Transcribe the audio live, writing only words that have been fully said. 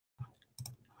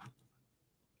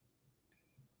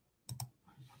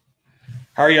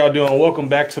How are y'all doing? Welcome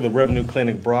back to the Revenue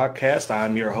Clinic broadcast.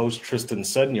 I'm your host, Tristan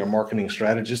Sutton, your marketing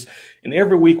strategist. And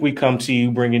every week we come to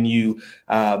you bringing you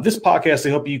this podcast to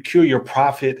help you cure your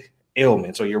profit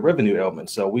ailments or your revenue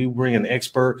ailments. So we bring an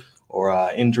expert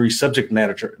or injury subject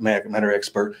matter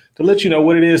expert to let you know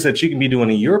what it is that you can be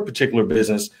doing in your particular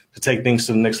business to take things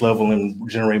to the next level and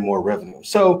generate more revenue.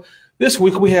 So this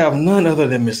week, we have none other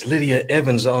than Miss Lydia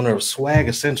Evans, the owner of Swag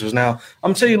Essentials. Now, I'm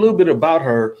going to tell you a little bit about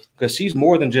her because she's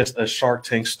more than just a Shark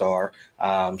Tank star.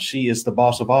 She is the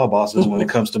boss of all bosses when it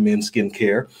comes to men's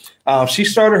skincare. She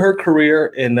started her career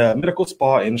in the medical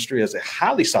spa industry as a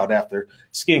highly sought after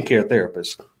skincare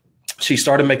therapist. She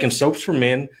started making soaps for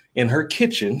men in her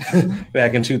kitchen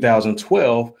back in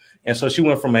 2012. And so she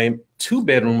went from a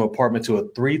 2-bedroom apartment to a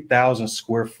 3,000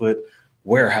 square foot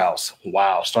warehouse.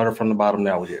 Wow. Started from the bottom.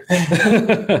 Now we're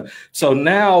here. So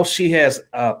now she has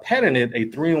patented a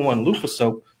 3-in-1 loofah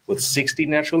soap with 60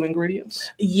 natural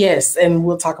ingredients. Yes. And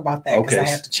we'll talk about that because I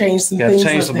have to change some things.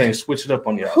 Change some things, switch it up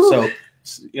on y'all.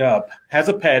 So has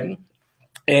a patent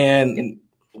and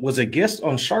was a guest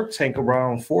on Shark Tank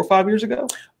around 4 or 5 years ago.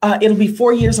 It'll be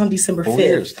 4 years on December 5th. 4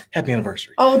 years. Happy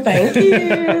anniversary. Oh, thank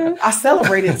you. I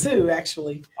celebrated too,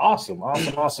 actually. Awesome.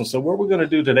 So what we're going to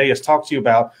do today is talk to you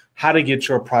about how to get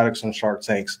your products on Shark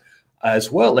Tanks,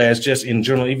 as well as just in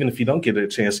general, even if you don't get a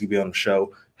chance to be on the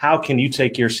show, how can you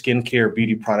take your skincare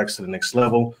beauty products to the next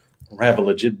level, or have a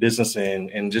legit business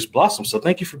and just blossom. So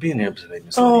thank you for being here today,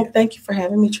 Ms. Lydia. Thank you for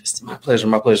having me, Tristan. My pleasure.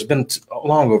 It's been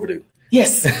long overdue.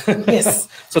 Yes. Yes.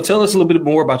 So tell us a little bit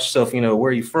more about yourself, where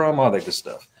are you from, all that good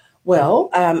stuff. Well,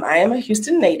 I am a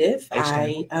Houston native.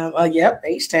 H-Town.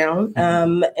 H-Town.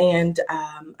 And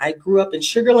I grew up in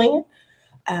Sugar Land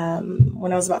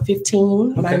when I was about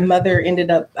 15. Okay. My mother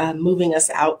ended up moving us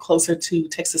out closer to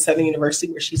Texas Southern University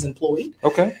where she's employed.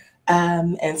 Okay.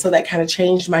 And so that kind of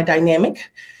changed my dynamic.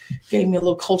 Gave me a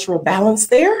little cultural balance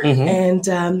there. And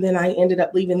then I ended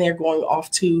up leaving there, going off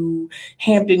to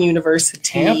Hampton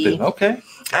University. Hampton, okay.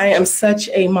 I am such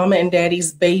a mama and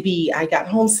daddy's baby. I got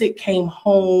homesick, came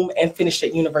home, and finished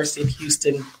at University of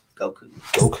Houston. Go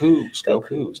Cougs. Go Cougs. Go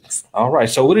Cougs. All right.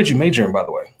 So what did you major in, by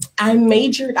the way?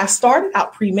 I started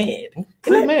out pre-med.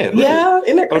 Pre-med? Yeah.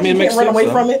 You can't run away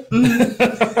from it.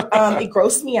 It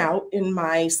grossed me out in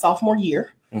my sophomore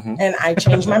year. And I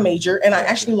changed my major, and I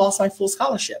actually lost my full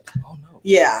scholarship. Oh, no.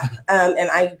 Yeah. And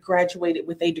I graduated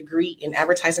with a degree in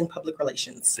advertising public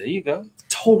relations. There you go.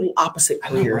 Total opposite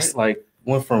careers. Right? Like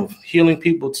went from healing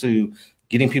people to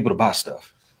getting people to buy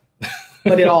stuff.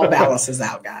 But it all balances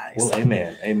out, guys. Well,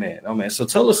 amen. Oh, man. So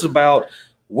tell us about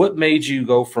what made you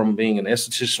go from being an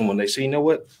esthetician when they say, you know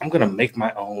what, I'm going to make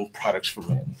my own products for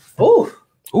men. Ooh.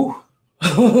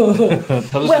 Tell us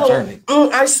the journey.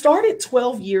 I started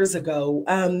 12 years ago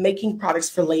making products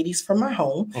for ladies from my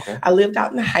home. Okay. I lived out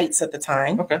in the Heights at the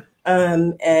time. Okay.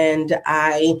 And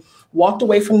I walked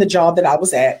away from the job that I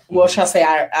was at. Well, shall I say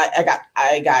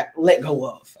I got let go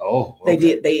of. Oh,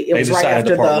 okay. It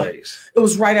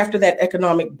was right after that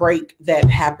economic break that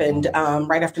happened,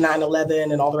 right after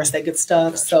 9/11 and all the rest of that good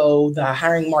stuff. Gotcha. So the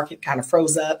hiring market kind of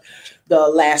froze up. The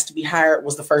last to be hired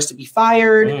was the first to be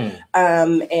fired.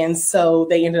 And so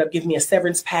they ended up giving me a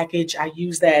severance package. I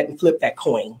used that and flipped that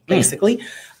coin, basically.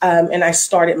 And I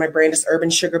started my brand as Urban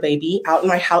Sugar Baby out in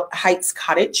my Heights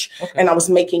cottage. Okay. And I was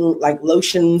making like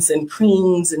lotions and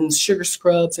creams and sugar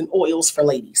scrubs and oils for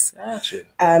ladies. Gotcha.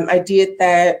 I did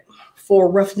that for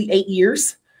roughly 8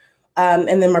 years.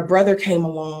 And then my brother came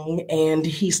along and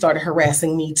he started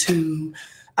harassing me to...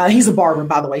 he's a barber,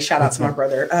 by the way. Shout out to my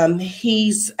brother.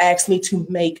 He's asked me to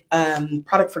make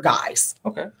product for guys.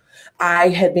 Okay. I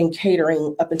had been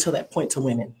catering up until that point to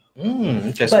women.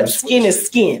 Okay, but skin is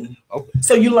skin. Okay.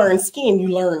 So you learn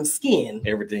skin.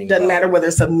 Everything. Doesn't matter whether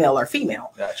it's a male or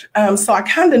female. Gotcha. So I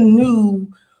kind of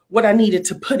knew what I needed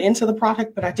to put into the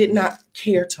product, but I did not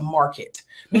care to market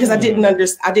because I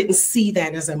didn't see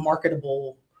that as a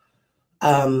marketable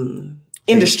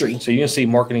industry. So you didn't see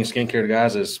marketing skincare to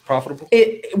guys as profitable?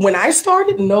 When I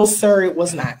started, no, sir, it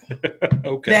was not.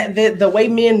 Okay. The way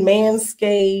men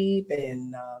manscape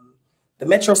and the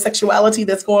metrosexuality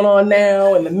that's going on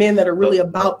now, and the men that are really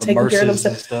about taking care of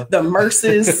themselves, the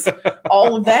Merces,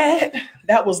 all of that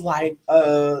was like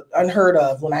unheard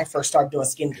of when I first started doing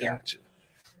skincare. Gotcha.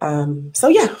 So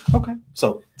yeah. Okay.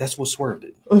 So that's what swerved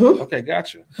it. Okay,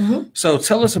 gotcha. So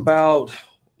tell us about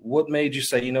what made you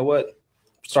say, you know what,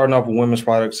 starting off with women's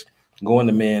products, going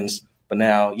to men's, but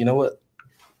now, you know what?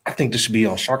 I think this should be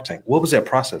on Shark Tank. What was that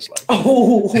process like?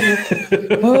 Oh,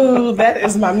 that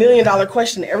is my $1 million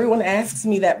question. Everyone asks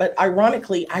me that, but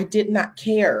ironically, I did not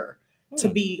care to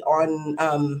be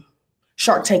on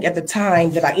Shark Tank at the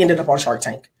time that I ended up on Shark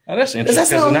Tank. Oh, that's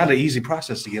interesting because it's not an easy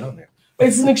process to get on there.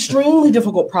 It's an extremely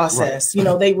difficult process. Right. You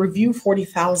know, they review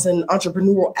 40,000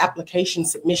 entrepreneurial application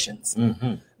submissions.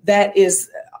 Mm-hmm. That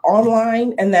is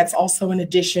online, and that's also in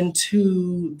addition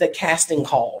to the casting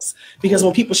calls. Because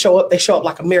when people show up, they show up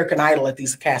like American Idol at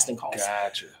these casting calls.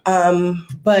 Gotcha.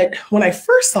 But when I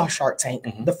first saw Shark Tank,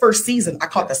 the first season, I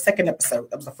caught the second episode.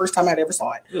 That was the first time I'd ever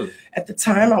saw it. Really? At the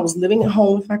time, I was living at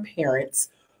home with my parents,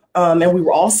 and we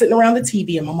were all sitting around the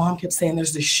TV, and my mom kept saying,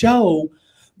 there's this show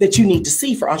that you need to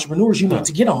see for entrepreneurs, you need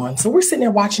to get on. So we're sitting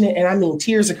there watching it, and I mean,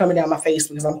 tears are coming down my face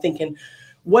because I'm thinking,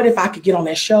 what if I could get on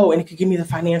that show and it could give me the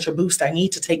financial boost I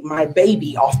need to take my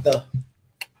baby off the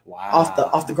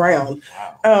ground?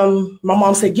 Wow. My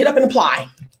mom said, get up and apply.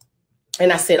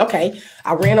 And I said, okay.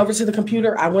 I ran over to the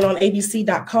computer. I went on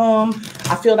abc.com.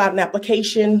 I filled out an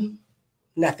application.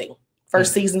 Nothing.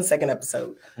 First season, second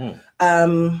episode.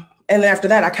 And then after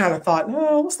that, I kind of thought,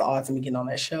 oh, what's the odds of me getting on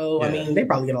that show? Yeah. I mean, they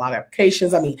probably get a lot of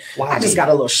applications. I mean, I just got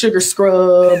a little sugar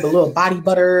scrub, a little body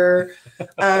butter.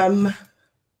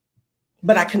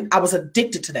 But I was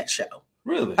addicted to that show.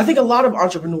 Really? I think a lot of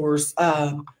entrepreneurs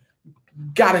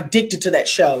got addicted to that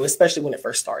show, especially when it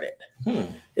first started.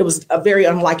 It was a very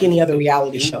unlike any other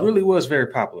reality show. It really was very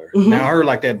popular. Now, I heard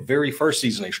like that very first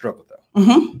season they struggled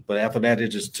though. But after that, it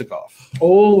just took off.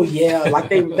 Oh, yeah. Like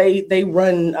they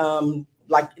run...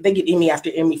 like they get Emmy after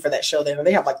Emmy for that show.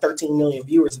 They have like 13 million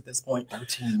viewers at this point.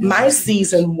 My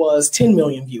season was 10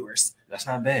 million viewers. That's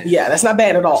not bad. Yeah, that's not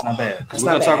bad at all. That's not bad. We're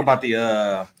going to talk about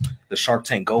the Shark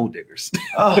Tank gold diggers. We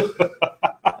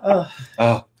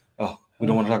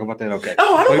don't want to talk about that? Okay.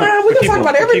 Oh, I don't mind. We can talk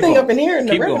about everything up in here in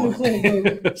the revenue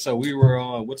clinic. So we were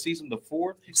on what season? The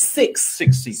fourth? Sixth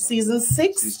season. Season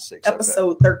six,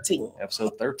 episode 13.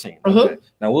 Episode 13. Okay.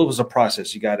 Now, what was the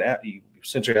process? You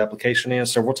sent your application in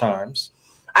several times.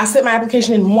 I sent my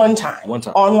application in one time.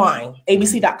 Online,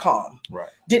 abc.com. Right.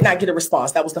 Did not get a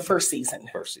response. That was the first season.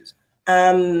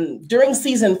 During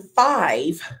season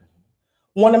 5,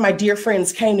 one of my dear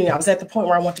friends came to me. I was at the point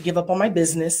where I wanted to give up on my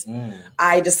business.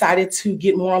 I decided to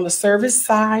get more on the service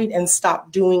side and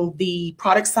stop doing the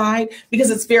product side because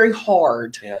it's very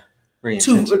hard. Yeah. It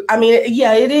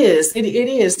is. It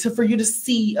is for you to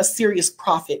see a serious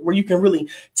profit where you can really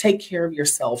take care of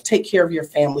yourself, take care of your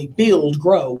family, build,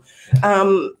 grow.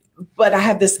 But I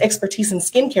have this expertise in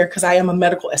skincare because I am a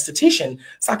medical esthetician.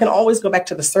 So I can always go back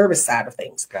to the service side of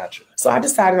things. Gotcha. So I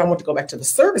decided I want to go back to the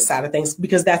service side of things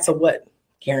because that's a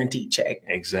guaranteed check.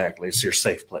 Exactly. It's your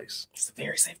safe place. It's a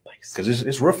very safe place. Because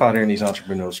it's rough out there in these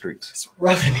entrepreneurial streets. It's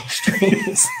rough in these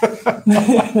streets.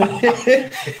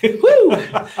 Woo!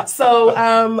 So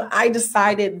I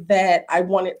decided that I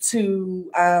wanted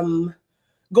to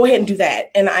go ahead and do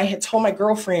that. And I had told my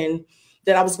girlfriend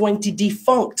that I was going to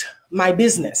defunct my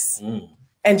business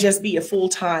and just be a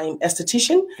full-time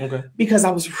esthetician because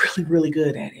I was really, really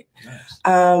good at it. Nice.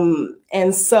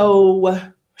 And so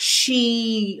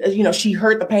she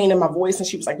heard the pain in my voice and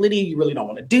she was like, Lydia, you really don't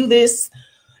want to do this.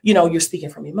 You know, you're speaking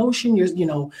from emotion. You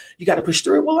got to push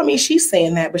through it. Well, I mean, she's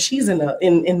saying that, but she's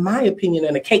in my opinion,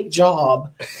 in a cake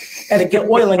job at a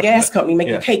oil and gas company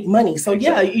making cake money. So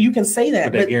you can say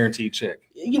that. With that guaranteed check.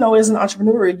 You know, as an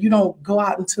entrepreneur, you don't go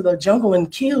out into the jungle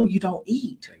and kill. You don't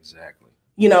eat. Exactly.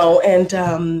 You know, and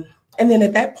then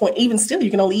at that point, even still,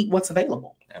 you can only eat what's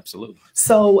available. Absolutely.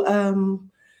 So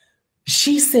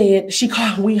she said,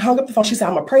 we hung up the phone. She said,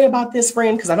 I'm going to pray about this,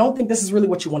 friend, because I don't think this is really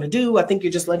what you want to do. I think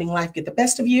you're just letting life get the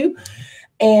best of you.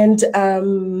 And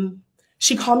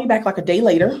she called me back like a day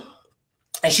later.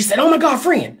 And she said, oh, my God,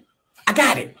 friend, I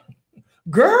got it.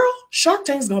 Girl, Shark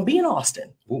Tank's going to be in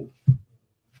Austin. Ooh.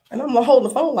 And I'm holding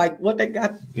the phone like, what they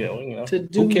got to do?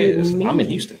 Who cares? With me? I'm in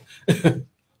Houston.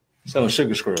 Selling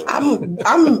sugar scrub.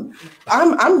 I'm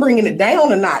bringing it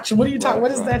down a notch. What are you talking? What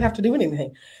does that have to do with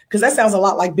anything? Because that sounds a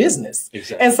lot like business.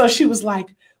 Exactly. And so she was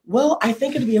like, "Well, I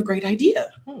think it'd be a great idea.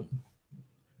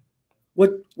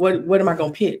 What am I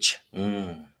going to pitch?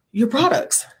 Your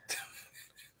products.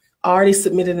 I already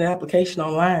submitted an application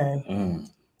online.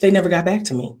 They never got back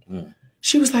to me.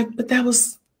 She was like, but that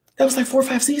was like 4 or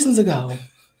 5 seasons ago.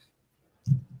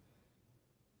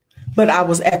 But I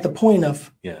was at the point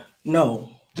of no.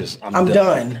 I'm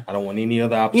done. I don't want any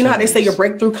other options. You know how they say your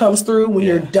breakthrough comes through when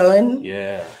you're done?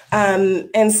 Yeah.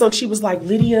 And so she was like,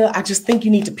 Lydia, I just think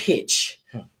you need to pitch.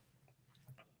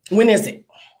 When is it?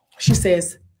 She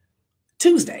says,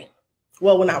 Tuesday.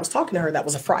 Well, when I was talking to her, that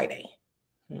was a Friday.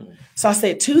 So I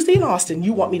said, Tuesday in Austin,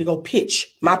 you want me to go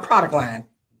pitch my product line?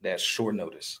 That's short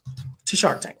notice. To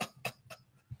Shark Tank.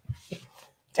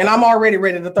 And I'm already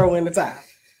ready to throw in the towel.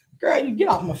 Girl, you get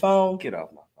off my phone. Get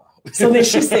off my phone. So then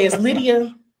she says,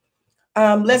 Lydia,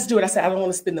 Let's do it. I said, I don't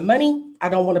want to spend the money. I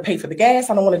don't want to pay for the gas.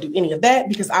 I don't want to do any of that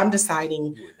because I'm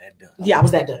deciding. You were that done. Yeah, I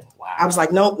was that done. Wow. I was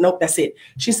like, nope, that's it.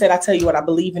 She said, I tell you what, I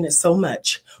believe in it so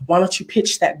much. Why don't you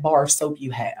pitch that bar of soap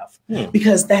you have?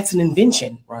 Because that's an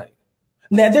invention. Right.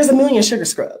 Now, there's a million sugar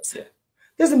scrubs. Yeah.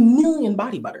 There's a million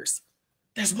body butters.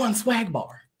 There's one swag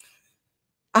bar.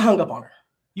 I hung up on her.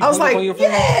 I was like,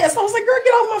 yes. I was like, girl,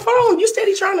 get off my phone. You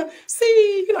steady trying to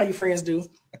see, you know how your friends do.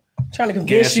 Trying to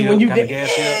convince you when you get,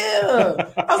 yeah.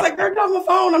 I was like, girl, get off my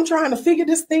phone. I'm trying to figure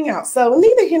this thing out. So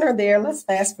neither here nor there. Let's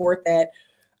fast forward that.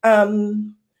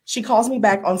 She calls me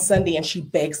back on Sunday and she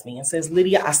begs me and says,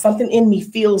 Lydia, something in me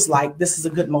feels like this is a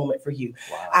good moment for you.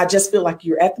 Wow. I just feel like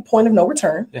you're at the point of no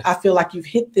return. Yeah. I feel like you've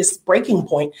hit this breaking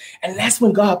point, and that's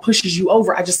when God pushes you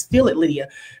over. I just feel it, Lydia.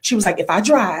 She was like, if I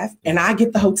drive and I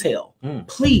get the hotel,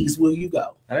 please, will you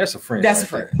go? Now, that's a friend. That's a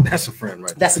friend. That's a friend,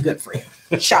 right? That's a good friend.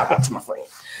 Shout out to my friend.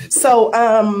 So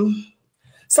and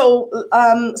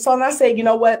I said, you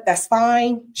know what? That's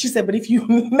fine. She said, but if you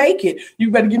make it,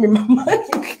 you better give me my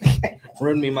money.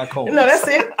 Run me my coin. No, that's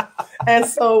it. And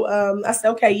so I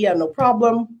said, okay, yeah, no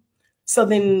problem. So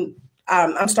then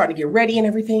I'm starting to get ready and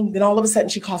everything. Then all of a sudden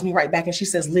she calls me right back and she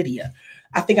says, Lydia,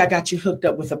 I think I got you hooked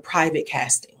up with a private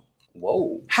casting.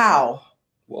 Whoa. How?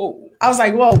 Whoa. I was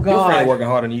like, whoa, God. Your friend working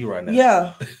harder than you right now.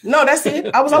 Yeah. No, that's it.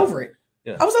 I was over it.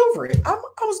 Yeah. I was over it. I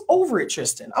was over it,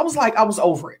 Tristan. I was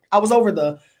over it. I was over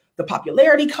the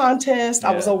popularity contest.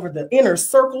 Yeah. I was over the inner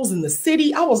circles in the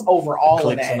city. I was over all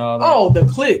of that. Oh, the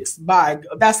clicks.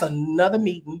 That's another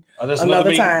meeting. Oh, that's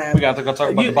another time. We got to go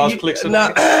talk about the boss clicks.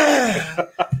 Neither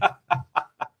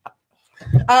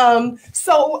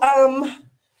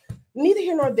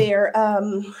here nor there.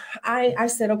 I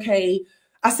said, okay.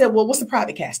 I said, well, what's the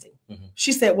private casting? Mm-hmm.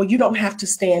 She said, well, you don't have to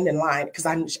stand in line because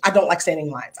I don't like standing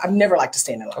in lines. I've never liked to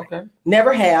stand in line. Okay.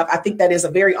 Never have. I think that is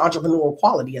a very entrepreneurial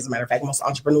quality. As a matter of fact, most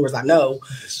entrepreneurs I know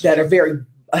that are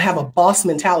have a boss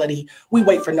mentality. We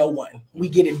wait for no one. We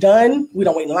get it done. We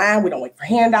don't wait in line. We don't wait for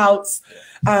handouts.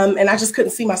 And I just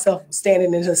couldn't see myself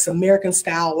standing in this American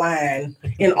style line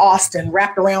in Austin,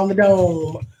 wrapped around the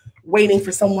dome, waiting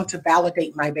for someone to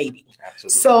validate my baby.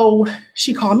 Absolutely. So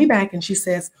she called me back and she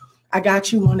says, I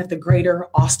got you one at the Greater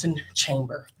Austin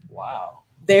Chamber. Wow.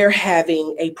 They're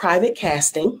having a private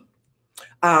casting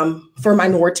for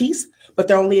minorities, but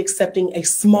they're only accepting a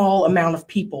small amount of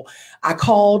people. I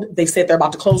called, they said they're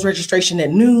about to close registration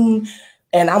at noon,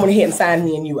 and I went ahead and signed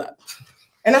me and you up.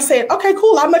 And I said, okay,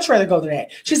 cool. I'd much rather go to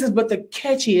that. She says, but the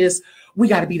catch is we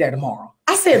got to be there tomorrow.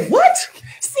 I said, what?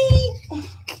 See?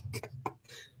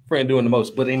 Friend doing the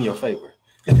most, but in your favor.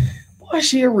 Boy,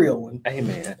 she a real one.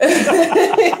 Amen.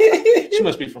 She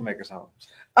must be from Maker's Homes.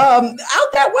 Out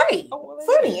that way. Oh, well,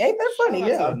 funny, ain't that funny?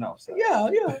 Yeah.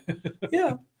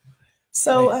 Yeah.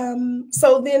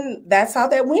 So then that's how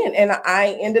that went. And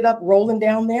I ended up rolling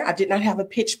down there. I did not have a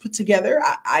pitch put together.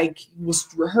 I was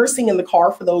rehearsing in the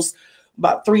car for those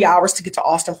about 3 hours to get to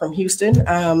Austin from Houston.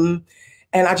 And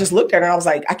I just looked at her and I was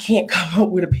like, I can't come up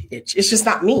with a pitch. It's just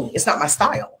not me. It's not my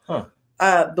style. Huh.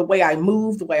 The way I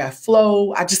move, the way I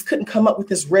flow, I just couldn't come up with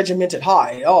this regimented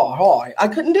hi. I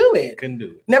couldn't do it.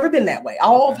 Never been that way.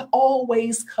 I've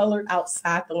always colored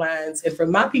outside the lines. And for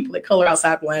my people that color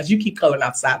outside the lines, you keep coloring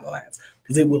outside the lines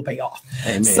because it will pay off.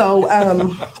 Amen. So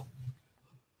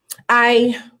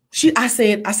I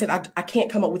said, I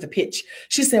can't come up with a pitch.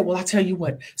 She said, well, I tell you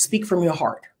what, speak from your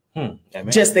heart.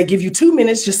 Just they give you 2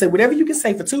 minutes. Just say whatever you can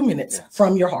say for 2 minutes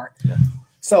from your heart. Yeah.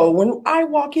 So when I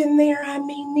walk in there, I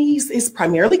mean, it's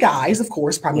primarily guys, of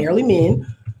course, primarily men.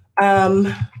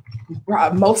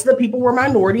 Most of the people were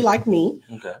minority like me.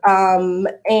 Okay.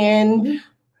 And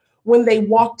when they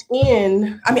walked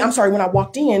in, when I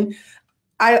walked in,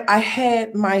 I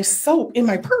had my soap in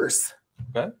my purse.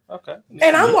 Okay.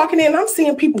 And I'm walking in, I'm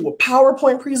seeing people with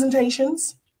PowerPoint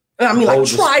presentations. And I mean, like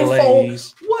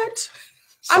trifold. What?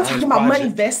 I'm talking about money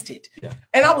vested. Yeah.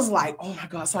 And I was like, oh my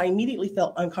God. So I immediately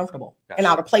felt uncomfortable and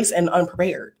out of place and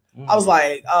unprepared. I was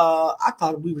like, I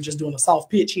thought we were just doing a soft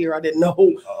pitch here. I didn't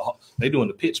know. They doing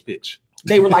the pitch.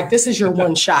 They were like, this is your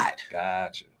one shot.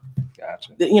 Gotcha.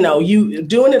 You know, you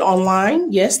doing it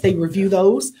online. Yes, they review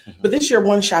those, but this is your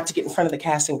one shot to get in front of the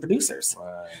casting producers.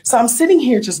 Right. So I'm sitting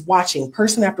here just watching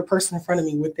person after person in front of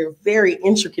me with their very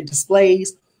intricate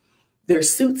displays, their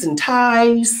suits and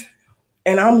ties.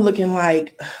 And I'm looking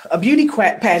like a beauty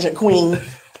pageant queen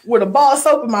with a ball of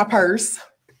soap in my purse,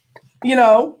 you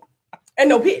know, and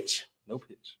no pitch. So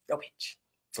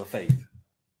faith.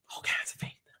 All kinds of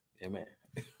faith. Amen.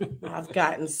 I've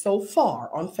gotten so far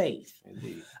on faith.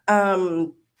 Indeed.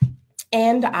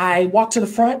 And I walked to the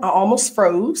front. I almost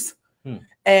froze.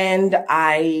 And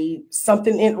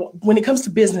when it comes to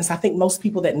business, I think most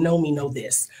people that know me know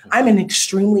this. I'm an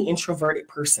extremely introverted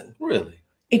person. Really?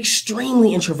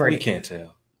 Extremely introverted. You can't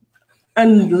tell.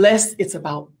 Unless it's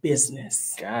about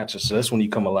business. Gotcha. So that's when you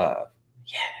come alive.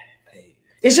 Yeah.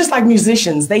 It's just like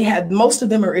musicians.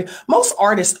 Most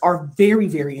artists are very,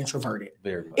 very introverted.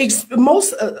 Very much so.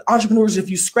 Most entrepreneurs, if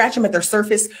you scratch them at their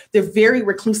surface, they're very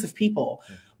reclusive people.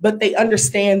 Mm-hmm. But they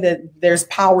understand that there's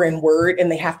power in word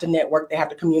and they have to network, they have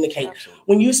to communicate. Absolutely.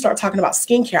 When you start talking about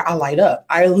skincare, I light up,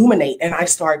 I illuminate, and I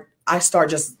start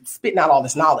just spitting out all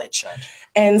this knowledge. Gotcha.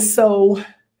 And so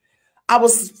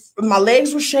my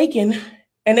legs were shaking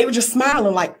and they were just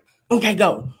smiling like, okay,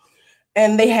 go.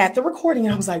 And they had the recording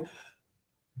and I was like,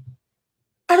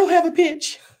 I don't have a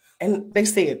pitch. And they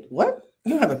said, what?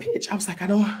 You don't have a pitch? I was like, I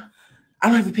don't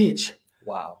have a pitch.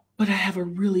 Wow. But I have a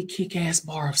really kick-ass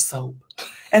bar of soap.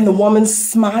 And the woman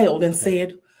smiled and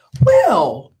said,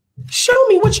 well, show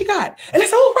me what you got. And I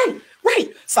said, oh, right.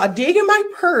 So I dig in my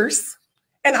purse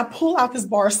and I pull out this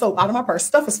bar of soap out of my purse.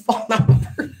 Stuff is falling out of my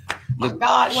purse. Oh my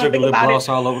God. Sugar lip gloss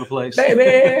all over the place.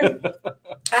 Baby.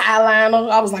 Eyeliner.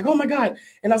 I was like, oh my God.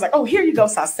 And I was like, oh, here you go.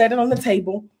 So I set it on the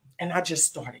table and I just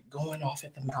started going off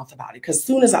at the mouth about it. Because as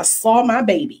soon as I saw my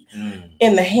baby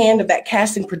in the hand of that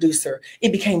casting producer,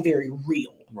 it became very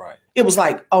real. Right. It was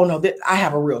like, oh no, I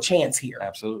have a real chance here.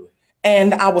 Absolutely.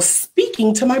 And I was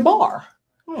speaking to my bar.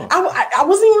 I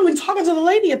wasn't even really talking to the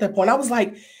lady at that point. I was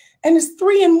like, and it's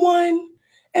 3-in-1.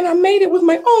 And I made it with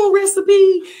my own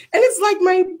recipe. And it's like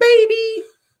my baby.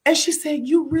 And she said,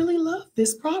 you really love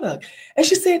this product. And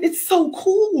she said, it's so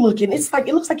cool looking. It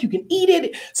looks like you can eat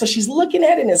it. So she's looking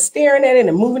at it and staring at it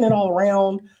and moving it all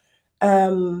around.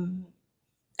 And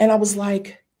I was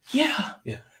like, yeah.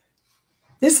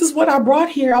 This is what I brought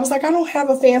here. I was like, I don't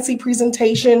have a fancy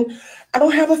presentation. I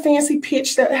don't have a fancy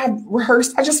pitch that I have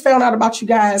rehearsed. I just found out about you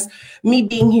guys, me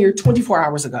being here 24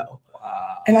 hours ago.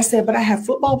 Wow. And I said, but I have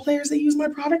football players that use my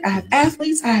product. I have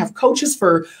athletes. I have coaches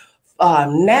for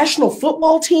national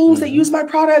football teams that use my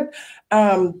product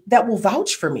that will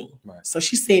vouch for me. Right. So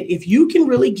she said, if you can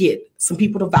really get some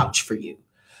people to vouch for you,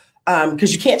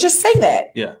 because you can't just say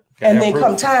that. Yeah. And then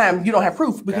come time, you don't have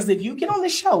proof. Because if you get on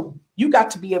this show, you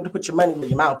got to be able to put your money where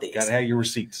your mouth is. Got to have your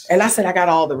receipts. And I said, I got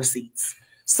all the receipts.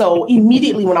 So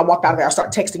immediately when I walked out of there, I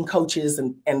started texting coaches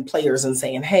and players and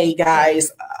saying, hey,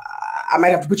 guys, I might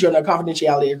have to put you on a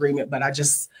confidentiality agreement, but I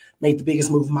just made the biggest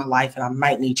move of my life, and I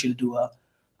might need you to do a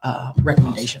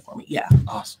recommendation for me. Yeah.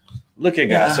 Awesome. Look at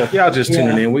guys. So if y'all just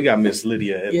tuning in, we got Miss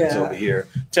Lydia Evans over here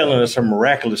telling us her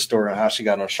miraculous story on how she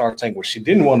got on Shark Tank where she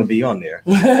didn't want to be on there.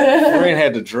 Lorraine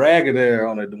had to drag her there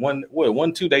on a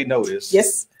 1-2 day notice.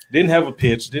 Yes. Didn't have a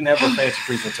pitch, didn't have a fancy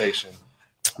presentation,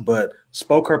 but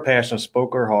spoke her passion,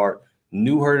 spoke her heart,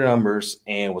 knew her numbers,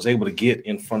 and was able to get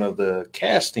in front of the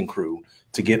casting crew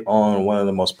to get on one of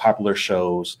the most popular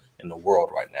shows in the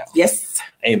world right now. Yes.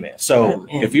 Amen. So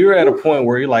if you're at a point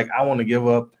where you're like, I want to give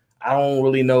up, I don't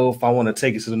really know if I want to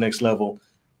take it to the next level,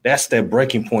 that's that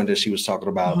breaking point that she was talking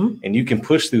about. And you can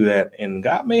push through that, and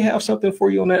God may have something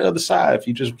for you on that other side if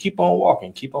you just keep on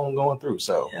walking, keep on going through.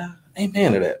 So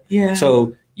amen to that. Yeah.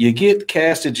 So you get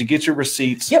casted, you get your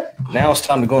receipts. Yep. Now it's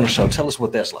time to go on the show. Tell us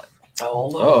what that's like. Oh,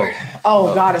 Lord.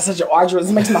 Oh, God, it's such an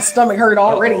arduous. It makes my stomach hurt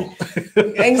already.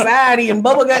 Anxiety and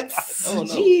bubble guts. Oh,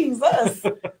 no. Jesus.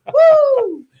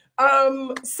 Woo.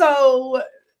 So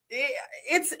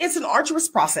it's an arduous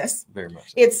process. Very much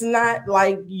so. It's not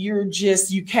like you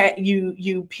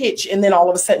pitch and then all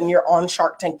of a sudden you're on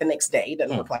Shark Tank the next day. It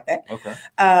doesn't work like that. Okay.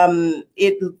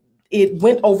 It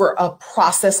went over a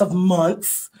process of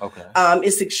months. Okay.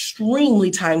 It's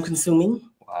extremely time consuming.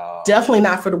 Wow. Definitely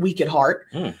not for the weak at heart.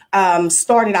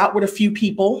 Started out with a few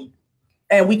people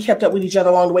and we kept up with each other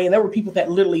along the way. And there were people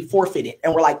that literally forfeited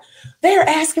and were like, they're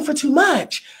asking for too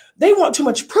much. They want too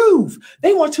much proof.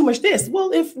 They want too much this.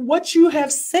 Well, if what you have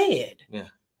said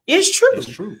is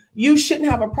true, you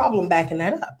shouldn't have a problem backing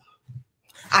that up.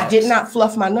 I did not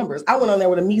fluff my numbers. I went on there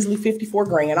with a measly 54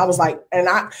 grand. I was like,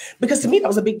 because to me, that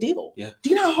was a big deal. Yeah. Do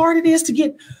you know how hard it is to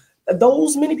get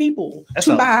those many people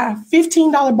to buy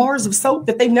 $15 bars of soap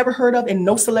that they've never heard of and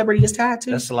no celebrity is tied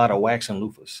to? That's a lot of wax and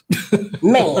loofahs.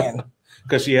 Man.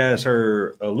 Because she has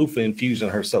her loofah infused in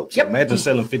her soap. So imagine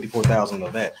selling 54,000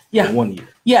 of that in 1 year.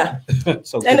 Yeah.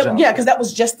 So because that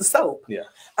was just the soap. Yeah.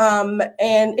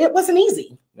 And it wasn't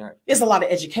easy. Right. There's a lot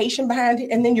of education behind it.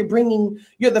 And then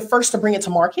you're the first to bring it to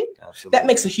market. Absolutely. That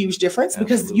makes a huge difference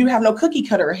because you have no cookie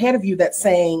cutter ahead of you that's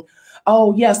saying,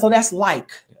 oh, yeah, so that's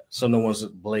like. So no one's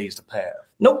blazed a path.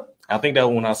 Nope. I think that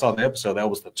when I saw the episode, that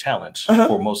was the challenge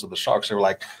for most of the sharks. They were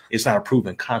like, it's not a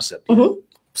proven concept.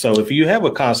 So if you have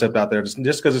a concept out there, just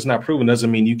because it's not proven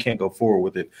doesn't mean you can't go forward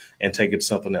with it and take it to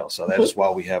something else. So that is why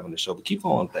we have on the show. But keep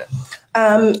on with that.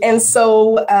 And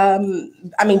so, I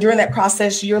mean, during that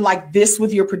process, you're like this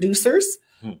with your producers.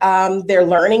 They're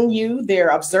learning you, they're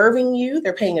observing you,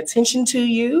 they're paying attention to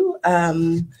you.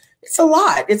 It's a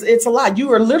lot. It's a lot.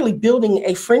 You are literally building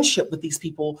a friendship with these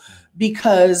people,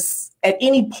 because at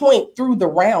any point through the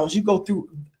rounds, you go through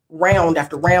round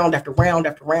after round after round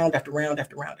after round after round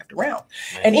after round after round.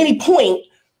 At any point,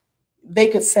 they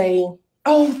could say,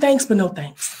 "Oh, thanks, but no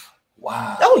thanks."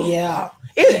 Wow. Oh yeah,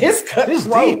 it's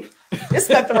cutthroat. It's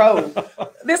cutthroat.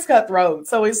 This cutthroat.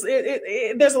 So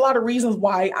there's a lot of reasons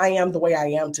why I am the way I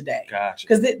am today. Gotcha.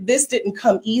 Because this didn't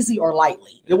come easy or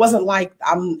lightly. It wasn't like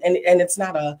and it's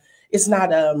not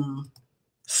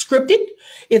scripted.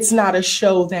 It's not a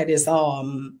show that is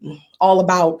all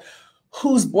about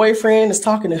whose boyfriend is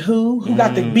talking to who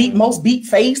got the most beat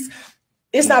face.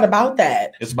 It's not about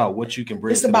that. It's about what you can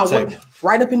bring. It's about what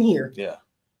right up in here. Yeah.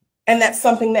 And that's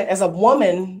something that as a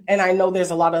woman, and I know there's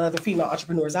a lot of other female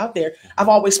entrepreneurs out there, I've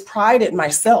always prided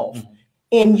myself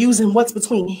in using what's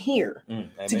between here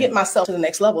to get myself to the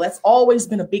next level. That's always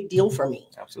been a big deal for me.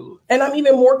 Absolutely. And I'm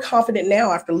even more confident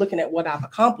now after looking at what I've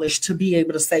accomplished to be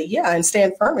able to say, yeah, and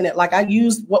stand firm in it. Like I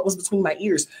used what was between my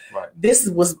ears. Right. This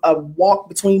was a walk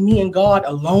between me and God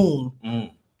alone.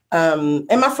 And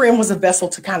my friend was a vessel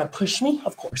to kind of push me,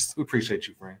 of course. We appreciate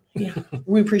you, friend. Yeah,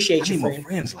 we appreciate you, friend. More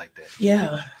friends like that.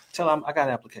 Yeah. Tell them I got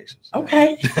applications.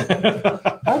 Okay.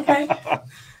 Okay.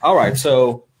 All right.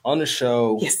 So on the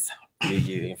show, yes,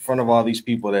 you're in front of all these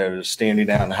people that are standing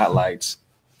down in the highlights.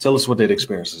 Tell us what that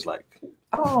experience is like.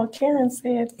 Oh, Karen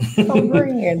said, so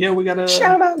grand. Yeah, we got to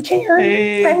shout out, Karen.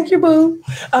 Hey. Thank you, boo.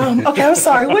 Okay, I'm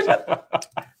sorry.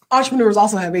 Entrepreneurs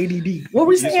also have ADD. What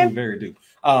were you saying? Yes, we very do.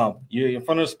 You're in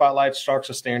front of the spotlight. Sharks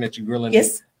are staring at you, grilling.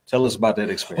 Yes. Tell us about that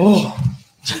experience. Oh,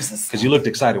 Jesus. Because you looked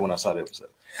excited when I saw the episode.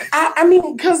 I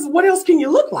mean, because what else can you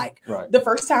look like? Right. The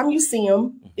first time you see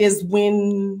them is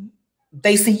when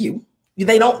they see you.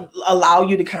 They don't allow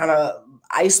you to kind of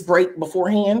ice break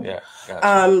beforehand. Yeah.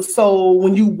 Gotcha. So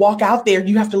when you walk out there,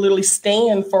 you have to literally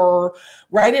stand for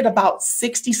right at about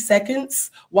 60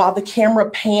 seconds while the camera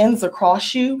pans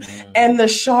across you. And the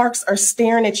sharks are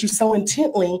staring at you so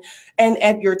intently and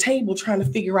at your table trying to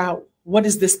figure out, what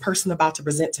is this person about to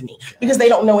present to me? Because they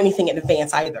don't know anything in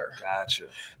advance either. Gotcha.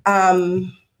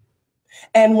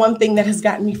 And one thing that has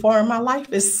gotten me far in my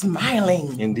life is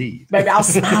smiling. Indeed. Baby, I'll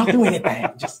smile through anything.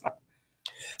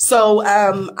 So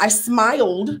I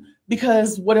smiled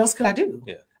because what else could I do?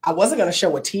 Yeah. I wasn't going to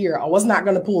show a tear. I was not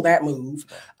going to pull that move.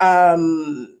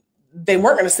 They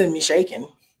weren't going to send me shaking,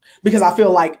 because I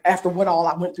feel like after what all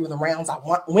I went through, the rounds I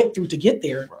went through to get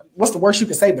there, what's the worst you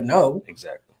can say but no?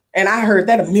 Exactly. And I heard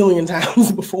that a million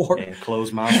times before. And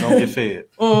closed mouth don't get fed.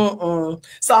 So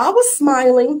I was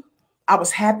smiling. I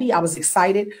was happy. I was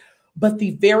excited. But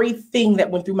the very thing that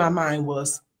went through my mind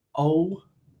was, oh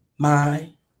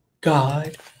my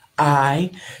God,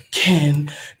 I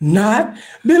cannot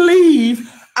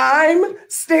believe I'm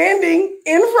standing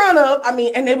in front of,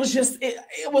 and it was just,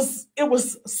 it was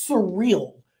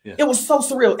surreal. Yeah. It was so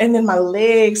surreal. And then my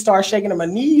legs started shaking and my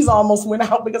knees almost went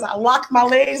out because I locked my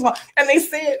legs. And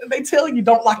they tell you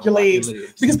don't lock your legs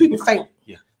because people faint.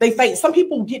 Yeah. They faint. Some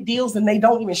people get deals and they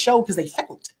don't even show because they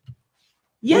faint.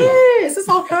 Yes, it's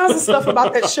all kinds of stuff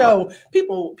about that show.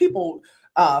 People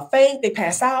faint, they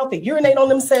pass out, they urinate on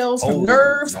themselves from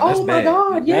nerves. Oh my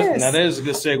God, yes. Now that is a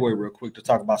good segue real quick to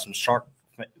talk about some Shark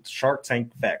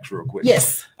Tank facts real quick.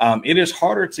 Yes. It is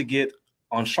harder to get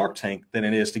on Shark Tank than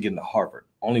it is to get into Harvard.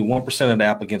 Only 1% of the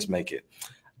applicants make it.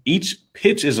 Each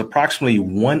pitch is approximately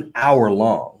 1 hour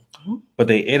long, but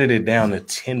they edit it down to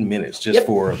 10 minutes just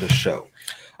for the show.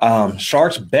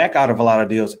 Sharks back out of a lot of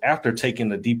deals after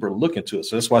taking a deeper look into it.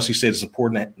 So that's why she said it's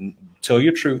important to tell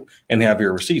your truth and have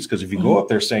your receipts. Because if you go up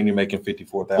there saying you're making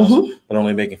 $54,000 but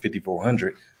only making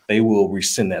 $5,400, they will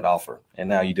rescind that offer. And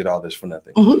now you did all this for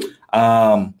nothing.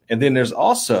 And then there's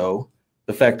also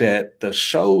the fact that the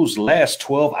shows last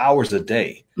 12 hours a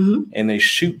day and they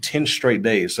shoot 10 straight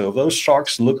days. So if those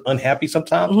sharks look unhappy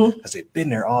sometimes, because they've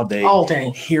been there all day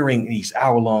hearing these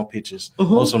hour-long pitches,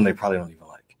 most of them they probably don't even like.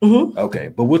 Okay,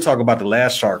 but we'll talk about the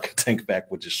last Shark Tank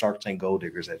fact, which is Shark Tank Gold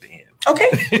Diggers at the end.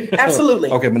 Okay, absolutely.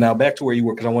 Okay, but now back to where you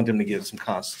were, because I want them to give some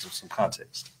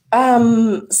context.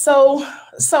 So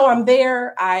I'm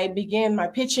there. I begin my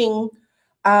pitching,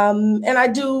 and I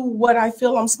do what I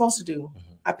feel I'm supposed to do.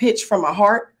 I pitch from my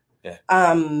heart. Yeah.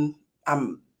 I'm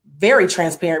very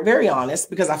transparent, very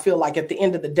honest, because I feel like at the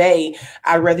end of the day,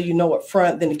 I'd rather you know up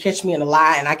front than to catch me in a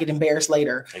lie and I get embarrassed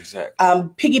later. Exactly.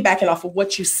 Piggybacking off of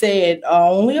what you said,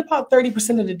 only about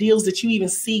 30% of the deals that you even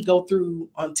see go through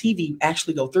on TV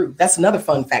actually go through. That's another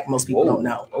fun fact most people don't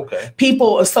know. Okay.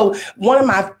 So one of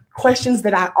my questions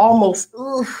that I almost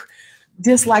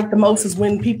dislike the most is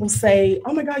when people say,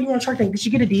 oh my God, you're on Shark Tank, did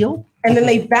you get a deal? And then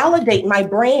they validate my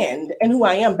brand and who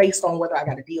I am based on whether I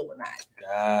got a deal or not.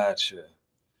 Gotcha.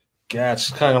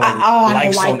 Kind of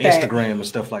like likes on Instagram and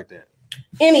stuff like that.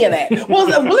 Any of that. Well,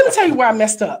 let me tell you where I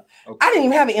messed up. Okay. I didn't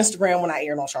even have an Instagram when I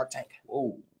aired on Shark Tank.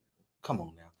 Whoa, come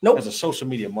on now. Nope. As a social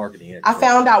media marketing I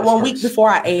found out 1 week before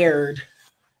I aired,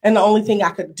 and the only thing I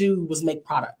could do was make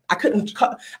product. I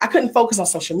couldn't focus on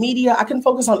social media. I couldn't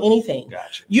focus on anything.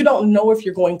 Gotcha. You don't know if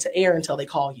you're going to air until they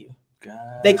call you.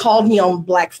 Gotcha. They called me on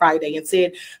Black Friday and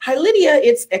said, "Hi, Lydia,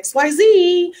 it's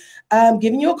XYZ. I'm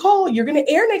giving you a call. You're going to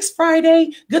air next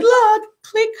Friday. Good luck."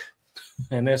 Click.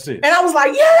 And that's it. And I was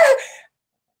like, yeah.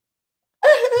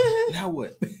 Now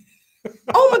what?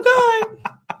 Oh my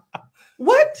God.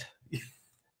 What?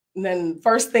 And then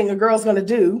first thing a girl's going to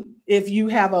do if you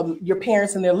have your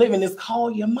parents and they're living is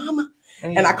call your mama.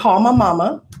 And I call my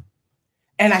mama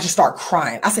and I just start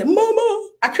crying. I said, "Mama."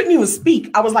 I couldn't even speak.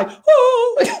 I was like,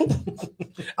 oh.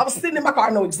 I was sitting in my car.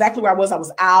 I know exactly where I was. I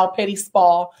was out, Petty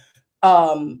Spa,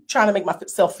 trying to make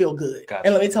myself feel good. Gotcha.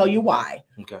 And let me tell you why.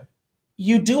 Okay.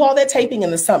 You do all that taping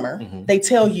in the summer. Mm-hmm. They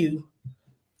tell you,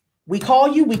 we call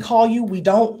you, we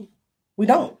don't.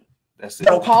 That's it.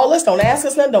 Don't call us, don't ask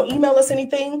us nothing, don't email us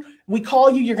anything. We call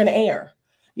you, you're going to air.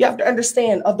 You have to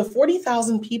understand, of the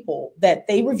 40,000 people that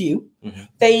they review, mm-hmm.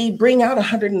 they bring out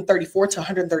 134 to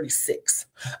 136.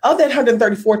 Of that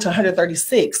 134 to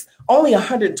 136, only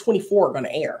 124 are going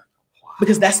to air. Wow.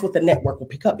 Because that's what the network will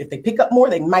pick up. If they pick up more,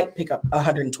 they might pick up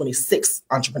 126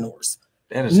 entrepreneurs.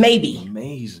 That is maybe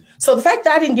amazing. So the fact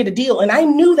that I didn't get a deal, and I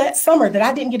knew that summer that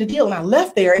I didn't get a deal, and I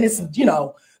left there, and it's,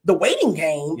 the waiting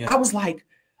game. Yeah. I was like,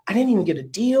 I didn't even get a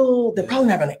deal. They're probably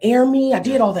not going to air me. I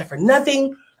did all that for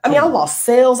nothing. I mean, I lost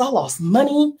sales. I lost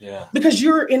money because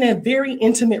you're in a very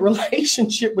intimate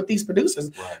relationship with these producers.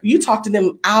 Right. You talk to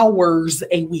them hours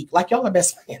a week, like y'all are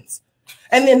best friends.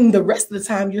 And then the rest of the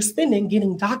time you're spending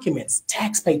getting documents,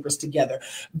 tax papers together,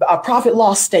 profit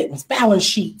loss statements, balance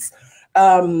sheets,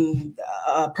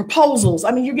 proposals.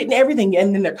 I mean, you're getting everything.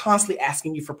 And then they're constantly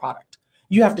asking you for product.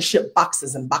 You have to ship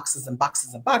boxes and boxes and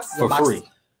boxes and boxes for free.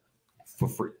 For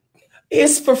free.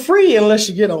 It's for free unless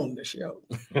you get on the show.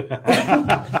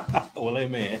 Well,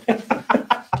 amen.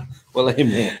 Well,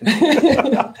 amen.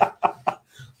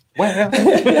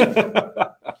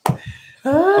 Well.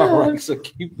 All right, so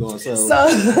keep going. So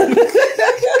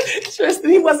Tristan,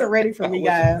 he wasn't ready for me,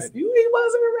 guys. He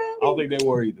wasn't ready. I don't think they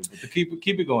were either. But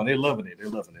keep it going. They're loving it.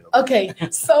 Okay.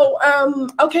 So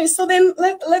so then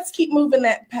let's keep moving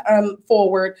that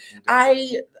forward.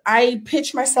 Okay. I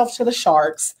pitched myself to the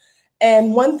Sharks.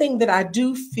 And one thing that I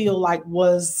do feel like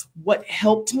was what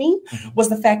helped me was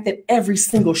the fact that every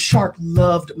single shark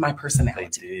loved my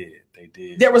personality. They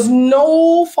did. There was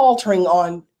no faltering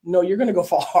on, no, you're going to go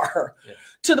far. Yeah.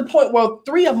 To the point where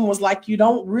 3 of them was like, you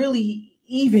don't really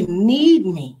even need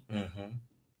me. Mm-hmm.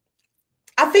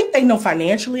 I think they know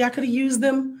financially I could have used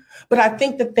them, but I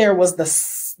think that there was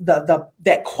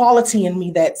that quality in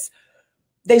me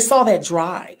they saw that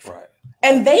drive. Right.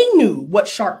 And they knew what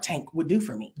Shark Tank would do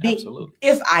for me. Absolutely.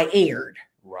 If I aired.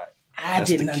 Right. I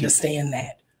didn't understand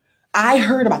that. I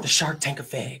heard about the Shark Tank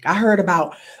effect. I heard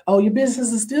about, your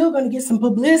business is still going to get some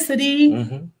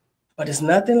publicity, but it's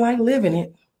nothing like living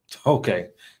it. Okay.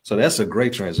 So that's a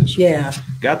great transition. Yeah.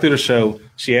 Got through the show.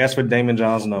 She asked for Damon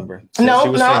John's number. No.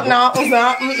 Let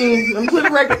me put the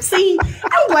record. See,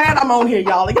 I'm glad I'm on here,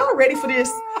 y'all. Are y'all ready for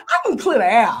this? I'm going to clear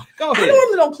the air. Go ahead. I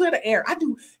normally don't clear the air. I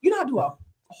do a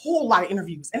whole lot of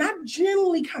interviews, and I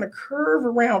generally kind of curve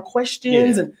around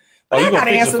questions and I got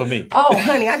to answer for me. Oh,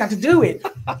 honey, I got to do it.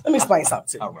 Let me explain something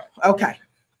to you. All right. Okay.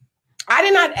 I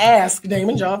did not ask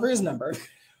Damon John for his number.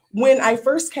 When I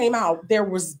first came out, there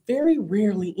was very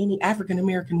rarely any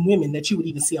African-American women that you would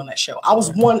even see on that show. I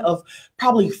was one of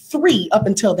probably 3 up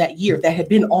until that year that had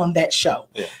been on that show.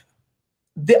 Yeah.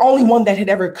 The only one that had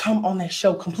ever come on that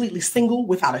show completely single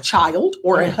without a child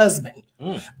or a husband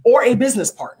or a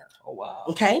business partner. Oh, wow.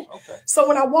 Okay. So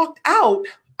when I walked out,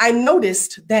 I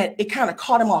noticed that it kind of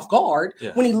caught him off guard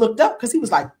when he looked up because he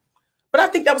was like, but I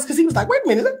think that was because he was like, wait a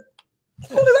minute. Is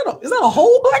that a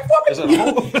whole black woman?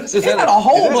 Is that a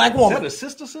whole black woman? Is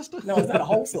that a sister? No, it's not a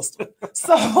whole sister.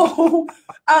 So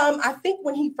I think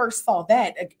when he first saw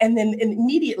that, and then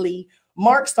immediately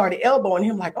Mark started elbowing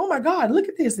him like, oh my God, look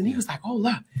at this. And he was like, oh,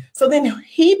 look. So then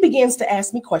he begins to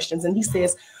ask me questions and he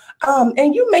says,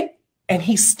 And you make, and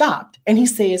he stopped and he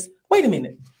says, wait a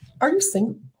minute, are you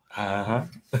single? Uh-huh.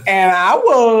 And I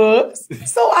was.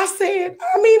 So I said,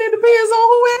 I mean, it depends on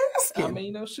who asking. I mean,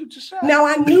 you know, shoot your shot. Now,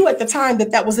 I knew at the time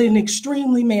that was an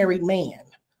extremely married man.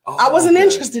 Oh, I wasn't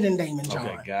interested in Damon John.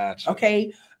 Okay, gotcha.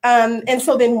 Okay. And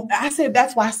so then I said,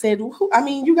 that's why I said, I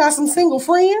mean, you got some single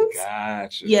friends?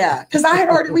 Gotcha. Yeah, because I had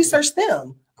already researched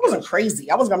them. I wasn't crazy.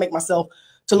 I was going to make myself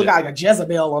to look like a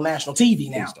Jezebel on national TV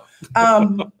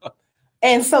now.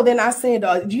 And so then I said,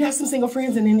 do you have some single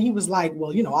friends? And then he was like,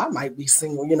 well, you know, I might be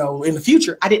single, you know, in the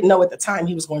future. I didn't know at the time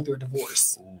he was going through a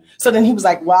divorce. Ooh. So then he was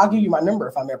like, well, I'll give you my number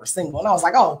if I'm ever single. And I was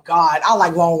like, oh, God, I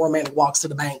like long romantic walks to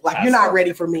the bank. Like, you're not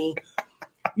ready for me.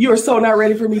 You are so not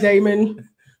ready for me, Damon.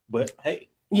 But hey.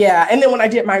 Yeah. And then when I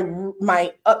did my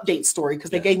update story, because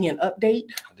they gave me an update.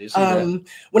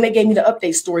 When they gave me the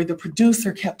update story, the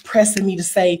producer kept pressing me to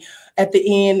say at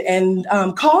the end, and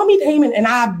call me Damon. And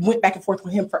I went back and forth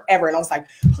with him forever. And I was like,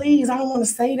 please, I don't want to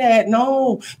say that.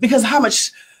 No, because how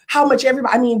much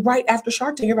everybody, I mean, right after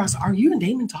Shark Tank, everybody was like, are you and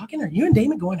Damon talking? Are you and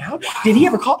Damon going out? Wow. Did he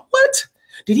ever call? What?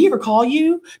 Did he ever call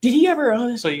you? Did he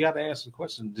ever? So you got to answer the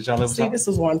question. Did y'all ever see? This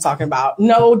is what I'm talking about.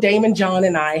 No, Damon John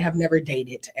and I have never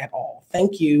dated at all.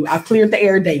 Thank you. I cleared the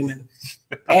air, Damon.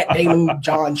 At Damon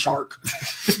John Shark.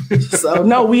 So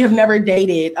no, we have never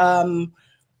dated.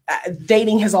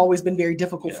 Dating has always been very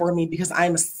difficult for me because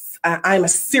I'm a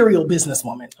serial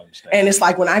businesswoman. And it's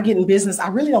like when I get in business, I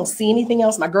really don't see anything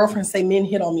else. My girlfriends say men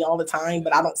hit on me all the time,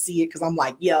 but I don't see it because I'm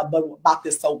like, yeah, but about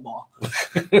this soap ball.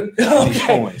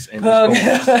 Coins.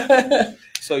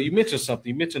 So you mentioned something.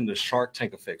 You mentioned the Shark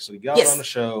Tank effect. So you got on the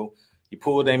show. You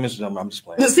pulled Damon's number. I'm just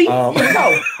playing. See, no,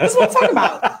 that's what I'm talking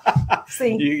about.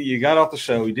 See, you got off the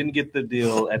show. You didn't get the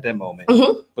deal at that moment,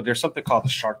 but there's something called the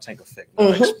Shark Tank effect.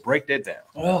 Let's break that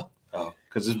down.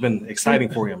 Because it's been exciting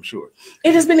for you, I'm sure.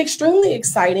 It has been extremely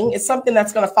exciting. It's something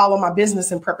that's going to follow my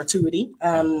business in perpetuity.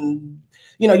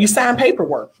 You know, you sign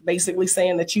paperwork basically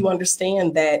saying that you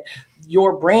understand that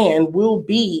your brand will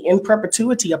be in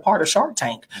perpetuity a part of Shark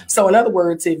Tank. So in other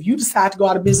words, if you decide to go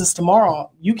out of business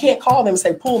tomorrow, you can't call them and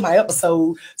say, pull my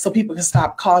episode so people can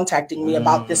stop contacting me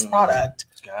about this product.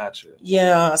 Gotcha.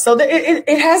 Yeah. So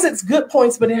it has its good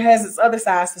points, but it has its other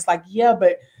sides. It's like, yeah,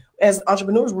 but as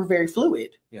entrepreneurs, we're very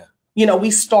fluid. Yeah. You know, we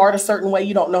start a certain way.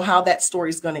 You don't know how that story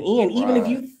is going to end. Even if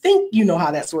you think you know how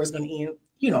that story is going to end,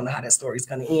 you don't know how that story is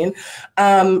going to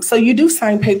end. So you do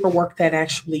sign paperwork that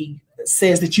actually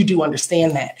says that you do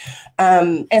understand that.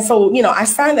 And so, you know, I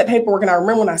signed that paperwork, and I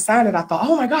remember when I signed it, I thought,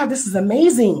 oh my God, this is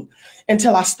amazing.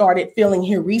 Until I started feeling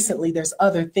here recently, there's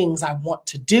other things I want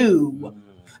to do.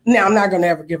 Now, I'm not going to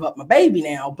ever give up my baby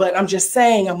now, but I'm just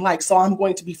saying, I'm like, so I'm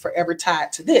going to be forever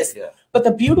tied to this. Yeah. But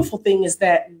the beautiful thing is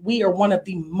that we are one of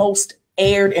the most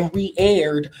aired and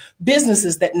re-aired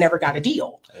businesses that never got a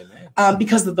deal.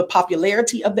 Because of the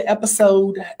popularity of the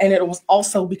episode. And it was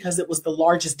also because it was the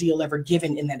largest deal ever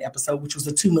given in that episode, which was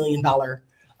a $2 million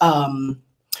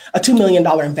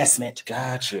investment.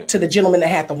 Gotcha. To the gentleman that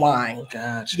had the wine.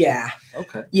 Gotcha. Yeah.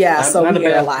 Okay. Yeah. So we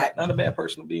air a lot. Not a bad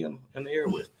person to be in the air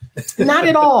with. Not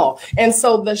at all. And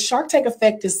so the Shark Tank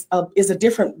effect is a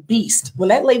different beast. When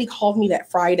that lady called me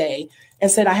that Friday and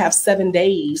said, I have 7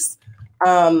 days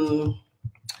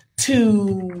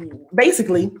to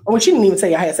basically, well, she didn't even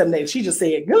say I had 7 days. She just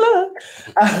said, good luck.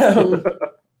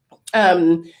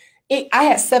 I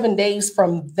had 7 days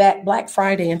from that Black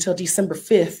Friday until December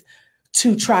 5th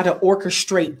to try to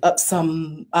orchestrate up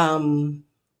some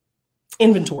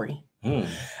inventory.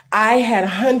 I had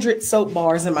 100 soap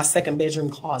bars in my second bedroom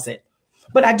closet,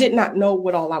 but I did not know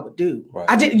what all I would do. Right.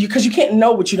 I didn't, because you can't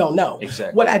know what you don't know.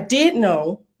 Exactly. What I did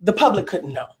know, the public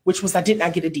couldn't know, which was I did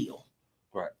not get a deal.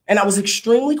 Right. And I was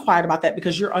extremely quiet about that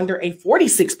because you're under a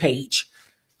 46-page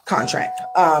contract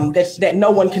that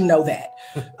no one can know that.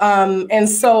 And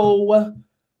so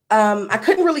I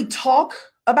couldn't really talk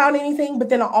about anything, but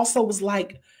then I also was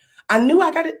like, I knew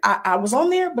I got it. I was on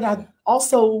there, but I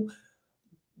also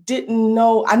didn't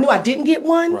know. I knew I didn't get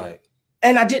one. Right.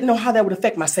 And I didn't know how that would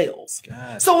affect my sales.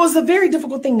 Gotcha. So it was a very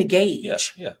difficult thing to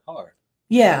gauge. Yeah, hard.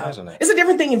 Yeah. It's a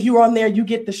different thing if you're on there, you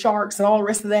get the sharks and all the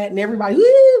rest of that, and everybody,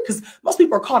 because most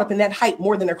people are caught up in that hype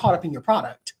more than they're caught up in your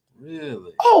product.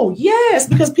 Really? Oh, yes,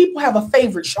 because people have a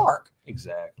favorite shark.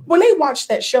 Exactly. When they watch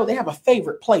that show, they have a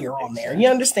favorite player on there. You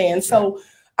understand? Exactly.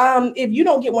 So if you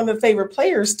don't get one of the favorite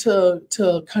players to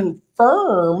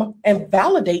confirm and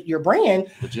validate your brand,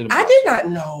 I did not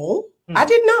know. I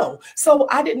didn't know. So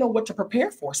I didn't know what to prepare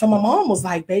for. So my mom was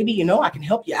like, baby, I can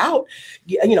help you out,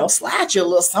 slide you a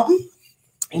little something.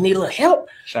 You need a little help?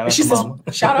 Shout out to Mama.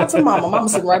 Shout out to Mama.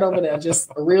 Mama's sitting right over there,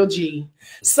 just a real G.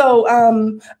 So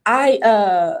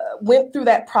I went through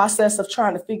that process of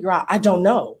trying to figure out, I don't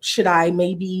know, should I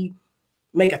maybe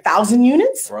make 1,000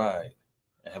 units? Right.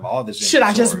 Have all this. Should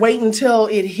I just wait until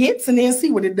it hits and then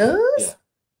see what it does? Yeah.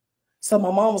 So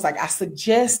my mom was like, I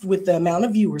suggest with the amount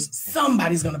of viewers,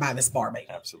 somebody's going to buy this bar, baby.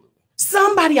 Absolutely.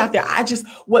 Somebody out there.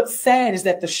 What's sad is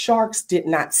that the sharks did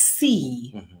not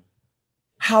see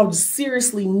how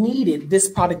seriously needed this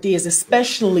product is,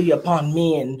 especially upon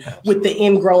men with the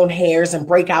ingrown hairs and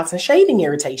breakouts and shaving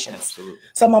irritations. Absolutely.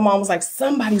 So my mom was like,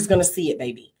 somebody's going to see it,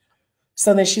 baby.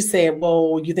 So then she said,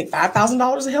 well, you think $5,000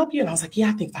 will help you? And I was like, yeah,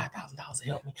 I think $5,000 will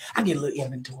help me. I get a little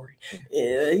inventory.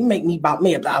 You make me about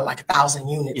like 1,000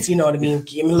 units. You know what I mean?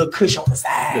 Give me a little cushion on the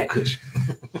side.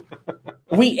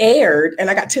 We aired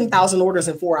and I got 10,000 orders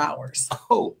in 4 hours.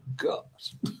 Oh,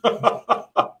 gosh.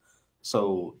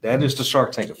 So that is the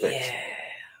Shark Tank effect.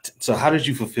 Yeah. So how did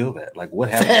you fulfill that? Like what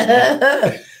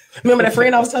happened? Remember that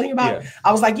friend I was telling you about? Yeah.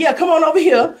 I was like, yeah, come on over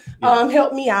here.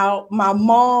 Help me out. My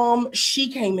mom,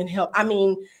 she came and helped. I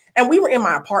mean, and we were in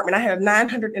my apartment. I had a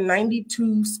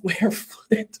 992 square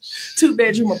foot,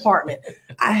 2-bedroom apartment.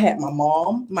 I had my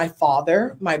mom, my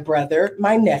father, my brother,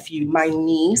 my nephew, my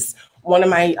niece, one of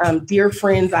my dear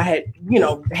friends I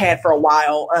had for a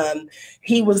while.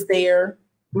 He was there.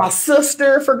 My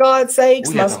sister, for God's sakes.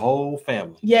 We had the whole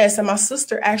family. Yes, and my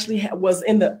sister actually was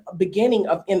in the beginning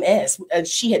of MS.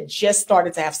 She had just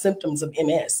started to have symptoms of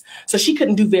MS. So she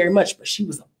couldn't do very much, but she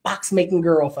was a box-making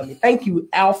girl for me. Thank you,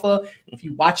 Alpha. If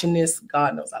you're watching this,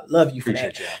 God knows I love you for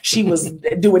that. She was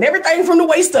doing everything from the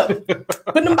waist up,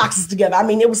 putting them boxes together. I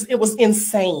mean, it was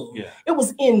insane. Yeah. It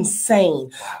was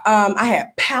insane. Wow. I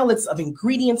had pallets of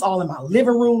ingredients all in my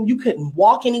living room. You couldn't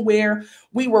walk anywhere.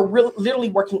 We were literally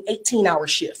working 18-hour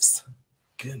shifts.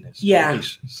 Goodness. Yeah,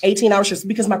 gracious. 18-hour shifts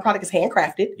because my product is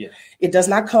handcrafted. Yeah. It does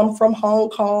not come from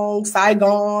Hong Kong,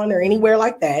 Saigon, or anywhere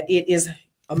like that. It is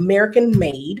American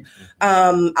made.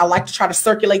 I like to try to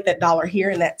circulate that dollar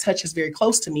here, and that touch is very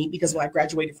close to me because when I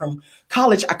graduated from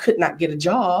college, I could not get a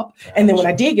job. And then when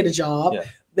I did get a job,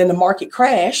 then the market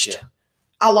crashed. Yeah.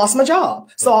 I lost my job.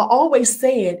 So I always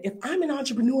said, if I'm an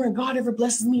entrepreneur and God ever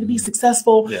blesses me to be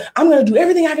successful, I'm going to do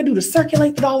everything I can do to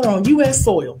circulate the dollar on U.S.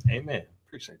 soil. Amen.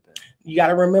 Appreciate that. You got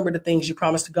to remember the things you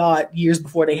promised to God years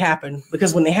before they happen,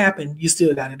 because when they happen, you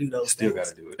still got to do those things. Still got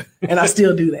to do it. And I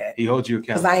still do that. He holds you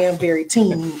accountable. Because I am very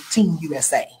team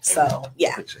USA. So,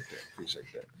 yeah. Appreciate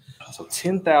that. So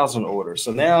 10,000 orders.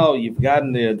 So now you've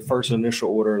gotten the first initial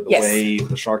order, the wave,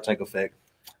 the Shark Tank effect.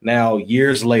 Now,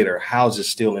 years later, how is it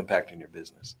still impacting your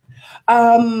business? It's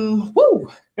never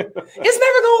going.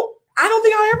 I don't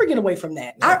think I'll ever get away from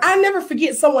that. Yeah. I never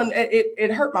forget someone.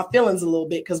 It hurt my feelings a little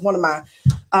bit because one of my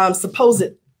supposed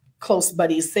close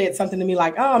buddies said something to me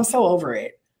like, "Oh, I'm so over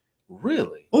it."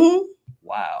 Really? Mm-hmm.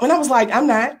 Wow. And I was like, "I'm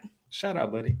not." Shout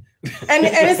out, buddy. and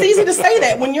it's easy to say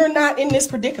that when you're not in this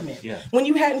predicament. Yeah. When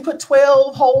you hadn't put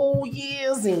 12 whole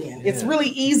years in, it's really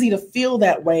easy to feel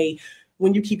that way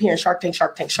when you keep hearing Shark Tank,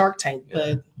 Shark Tank, Shark Tank. Yeah.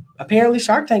 But apparently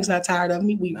Shark Tank's not tired of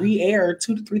me. We re-air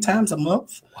 2 to 3 times a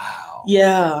month. Wow.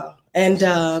 Yeah. And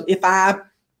if I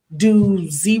do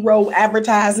zero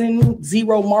advertising,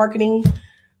 zero marketing,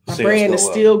 my brand is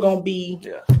still going to be.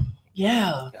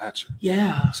 Yeah. Gotcha.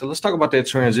 Yeah. So let's talk about that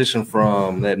transition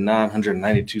from that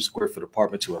 992 square foot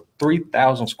apartment to a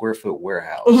 3,000 square foot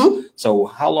warehouse. Mm-hmm. So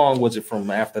how long was it from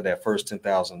after that first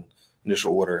 10,000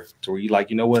 initial order to where you like,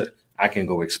 you know what? I can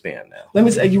go expand now. Let me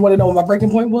say, you want to know what my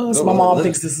breaking point was? My mom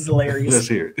thinks this is hilarious. Let's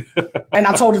hear it. And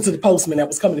I told it to the postman that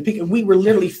was coming to pick it. We were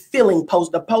literally filling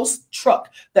the post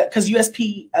truck because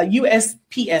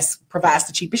USPS provides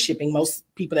the cheapest shipping. Most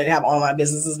people that have online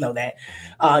businesses know that.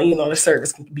 The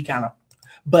service can be kind of,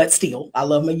 but still, I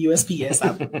love my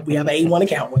USPS. We have an A1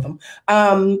 account with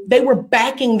them. They were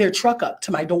backing their truck up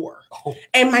to my door. Oh.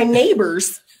 And my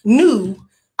neighbors knew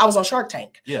I was on Shark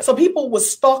Tank. Yeah. So people would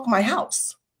stalk my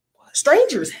house.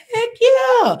 Strangers, heck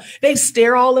yeah. They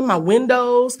stare all in my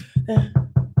windows.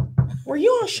 Were you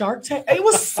on Shark Tank? It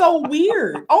was so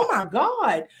weird. Oh my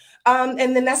God.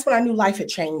 And then that's when I knew life had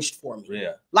changed for me.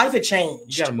 Yeah. Life had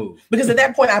changed. You gotta move. Because at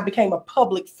that point I became a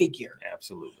public figure.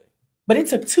 Absolutely. But it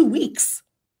took 2 weeks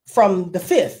from the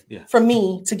 5th for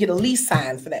me to get a lease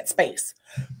signed for that space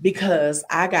because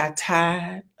I got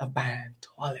tired of buying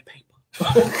toilet paper.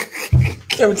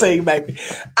 Let me tell you, baby.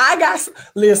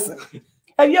 Listen.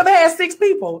 Have you ever had 6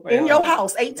 people in your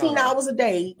house, 18 hours a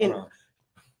day, and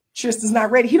Tristan's not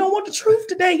ready? He don't want the truth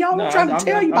today, y'all. I'm trying to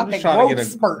tell you about that growth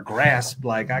spurt. Grasp,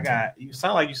 like you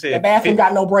sound like you said. The bathroom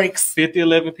got no breaks. 50,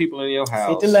 11 people in your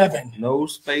house. 50, 11. No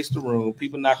space to room.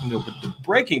 People knocking there. But the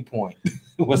breaking point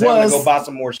was having to go buy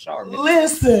some more Charmin.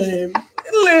 Listen.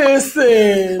 Because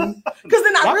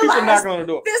then I realized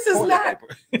this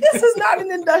is not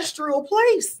an industrial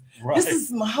place. Right. This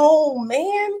is my home,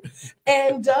 man.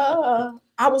 And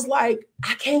I was like,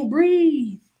 I can't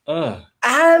breathe.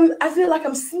 I feel like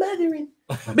I'm smothering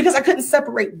because I couldn't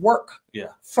separate work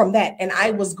from that. And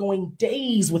I was going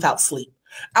days without sleep.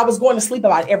 I was going to sleep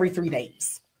about every 3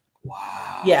 days.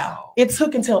 Wow. Yeah. It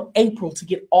took until April to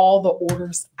get all the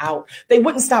orders out. They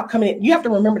wouldn't stop coming in. You have to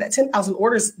remember that 10,000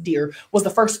 orders, dear, was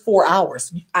the first 4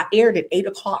 hours. I aired at 8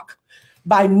 o'clock.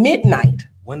 By midnight,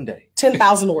 one day,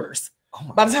 10,000 orders.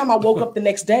 Oh By the time I woke up the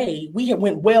next day, we had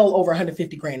went well over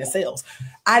 150 grand in sales.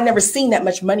 I never seen that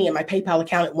much money in my PayPal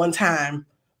account at one time.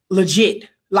 Legit.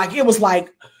 Like, it was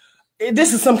like,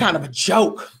 this is some kind of a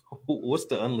joke. What's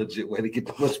the unlegit way to get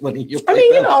the much money in your PayPal?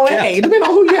 I mean, hey, depending on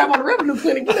who you have on the revenue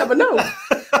clinic, you never know.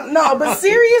 No, but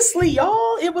seriously,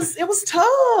 y'all, it was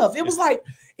tough. It was like,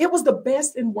 it was the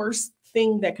best and worst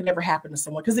thing that could ever happen to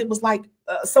someone. Because it was like,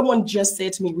 someone just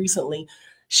said to me recently,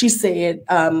 she said,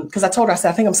 because I told her, I said,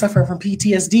 I think I'm suffering from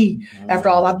PTSD after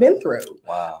all I've been through.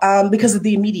 Wow. Because of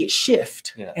the immediate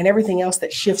shift and everything else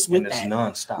that shifts with that.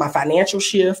 Nonstop. My financial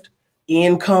shift,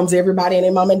 incomes, everybody and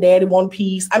their mom and daddy one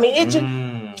piece. I mean, it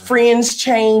just, friends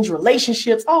change,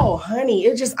 relationships. Oh, honey,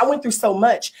 I went through so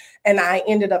much. And I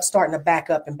ended up starting to back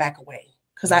up and back away.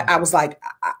 Because I was like,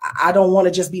 I don't want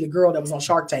to just be the girl that was on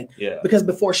Shark Tank. Yeah. Because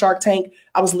before Shark Tank,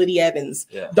 I was Lydia Evans,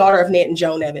 daughter of Ned and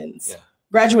Joan Evans. Yeah.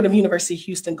 Graduate of University of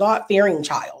Houston, God-fearing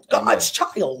child, God's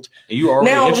child. And you are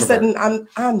now all of a sudden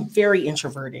I'm very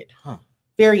introverted,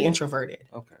 very introverted.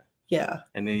 Okay, yeah.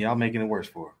 And then y'all making it worse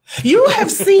for her. You have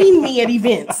seen me at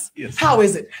events. Yes. How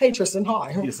is it? Hey Tristan,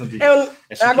 hi. Yes, indeed. And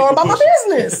I go about my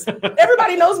business.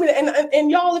 Everybody knows me.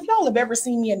 And y'all, if y'all have ever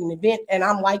seen me at an event and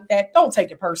I'm like that, don't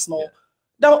take it personal.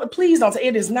 Yeah. Please don't.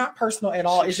 It is not personal at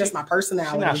all. It's just my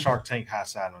personality. She's not Shark Tank high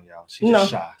side on y'all. She's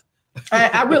just shy.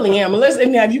 I really am.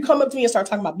 And now if you come up to me and start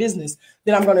talking about business,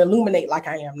 then I'm going to illuminate like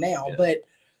I am now. Yeah. But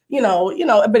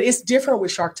but it's different with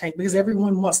Shark Tank because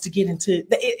everyone wants to get into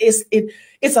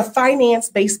it's a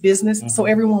finance-based business. So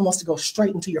everyone wants to go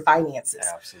straight into your finances.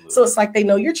 Absolutely. So it's like they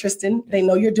know you're Tristan, they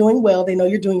know you're doing well, they know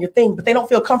you're doing your thing, but they don't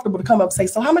feel comfortable to come up and say,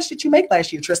 so how much did you make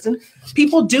last year, Tristan?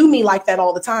 People do me like that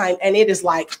all the time. And it is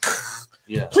like,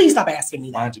 please stop asking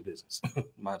me that. Mind your business.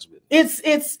 Mind your business.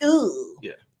 It's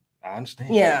yeah. I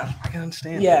understand. Yeah. I can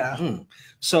understand. Yeah.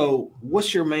 So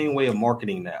what's your main way of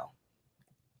marketing now?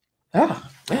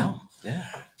 Well,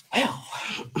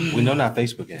 we know not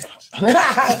Facebook ads.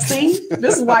 See,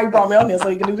 this is why you brought me on here so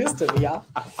you can do this to me, y'all.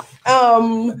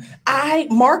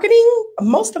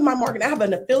 Most of my marketing, I have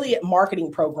an affiliate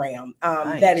marketing program.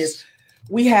 Nice. That is,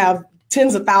 we have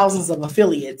tens of thousands of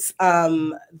affiliates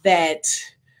that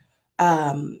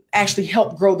actually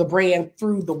help grow the brand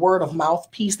through the word of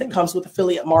mouth piece that comes with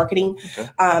affiliate marketing.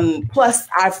 Okay. Plus,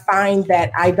 I find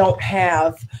that I don't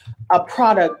have a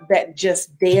product that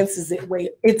just dances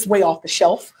its way off the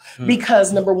shelf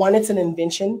because number one, it's an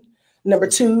invention. Number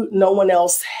two, no one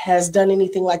else has done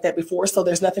anything like that before. So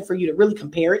there's nothing for you to really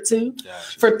compare it to.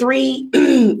 Gotcha. For three,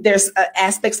 there's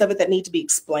aspects of it that need to be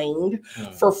explained.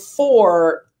 For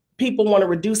four, people want to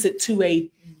reduce it to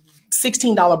a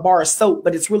 $16 bar of soap,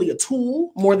 but it's really a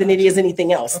tool more than it is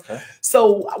anything else. Okay.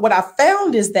 So what I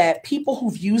found is that people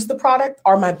who've used the product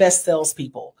are my best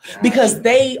salespeople because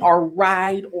they are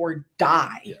ride or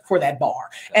die for that bar.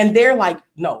 And they're like,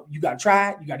 no, you got to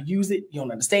try it. You got to use it. You don't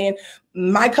understand.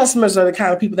 My customers are the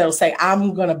kind of people that will say,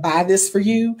 I'm going to buy this for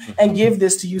you and give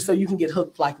this to you so you can get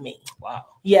hooked like me. Wow.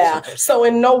 Yeah. So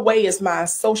in no way is my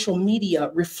social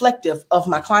media reflective of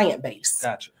my client base.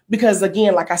 Gotcha. Because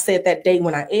again, like I said, that day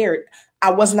when I aired,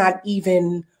 I was not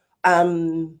even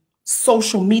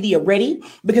social media ready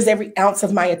because every ounce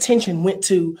of my attention went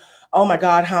to, oh my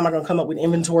God, how am I going to come up with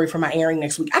inventory for my airing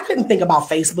next week? I couldn't think about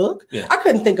Facebook. Yeah. I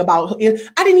couldn't think about it.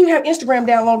 I didn't even have Instagram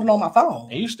downloaded on my phone.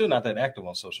 And you're still not that active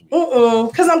on social media.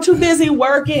 Because I'm too busy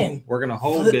working. Working a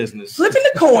whole business. Flipping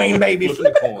the coin, baby.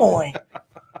 Flipping the coin.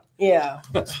 Yeah.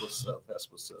 That's what's up.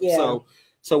 That's what's up. Yeah.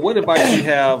 So what advice do you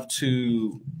have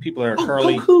to people that are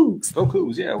currently Go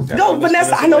Cougs, yeah. Go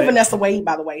Vanessa. I know Vanessa Wade,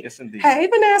 by the way. Yes, indeed. Hey,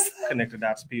 Vanessa. Connected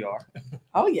Dots PR.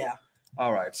 Oh yeah.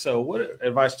 All right. So what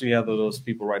advice do you have to those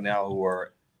people right now who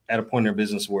are at a point in their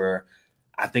business where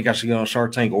I think I should get on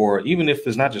Shark Tank, or even if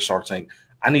it's not just Shark Tank,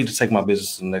 I need to take my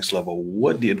business to the next level?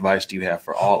 What advice do you have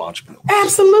for all entrepreneurs?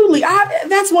 Absolutely.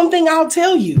 That's one thing I'll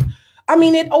tell you. I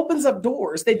mean, it opens up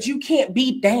doors that you can't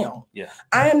beat down. Yeah.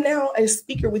 I am now a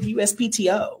speaker with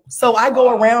USPTO. So I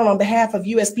go around on behalf of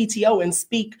USPTO and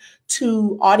speak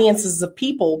to audiences of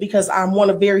people because I'm one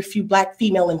of very few Black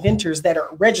female inventors that are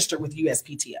registered with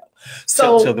USPTO.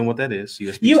 So tell them what that is,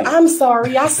 USPTO. I'm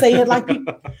sorry, I say it like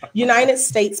United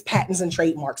States Patents and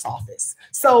Trademarks Office.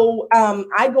 So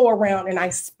I go around and I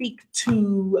speak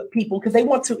to people because they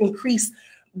want to increase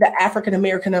the African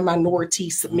American and minority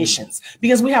submissions,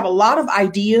 because we have a lot of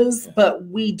ideas, but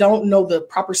we don't know the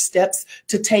proper steps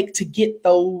to take to get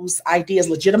those ideas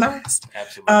legitimized.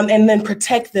 Absolutely. And then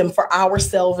protect them for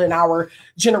ourselves and our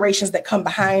generations that come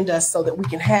behind us so that we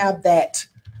can have that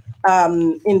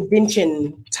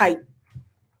invention type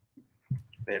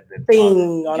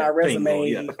thing on our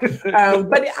resume.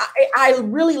 But I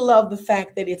really love the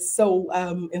fact that it's so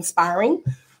inspiring.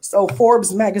 So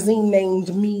Forbes magazine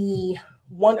named me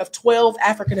one of 12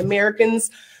 African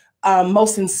Americans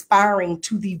most inspiring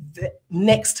to the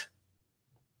next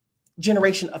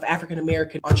generation of African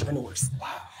American entrepreneurs. Wow.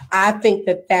 I think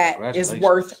that is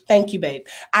worth, thank you, babe.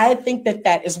 I think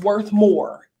that is worth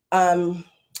more than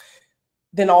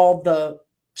all the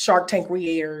Shark Tank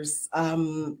re-airs,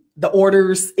 the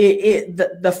orders,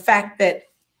 the fact that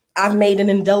I've made an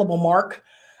indelible mark.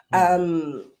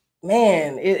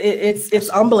 Man, it's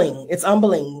humbling. It's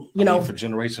humbling, for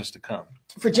generations to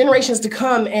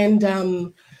come.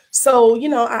 And so,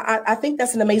 I think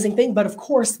that's an amazing thing. But of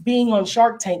course, being on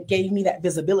Shark Tank gave me that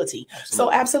visibility. Absolutely.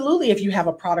 So absolutely, if you have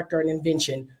a product or an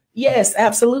invention, yes,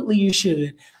 absolutely, you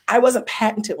should. I wasn't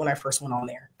patented when I first went on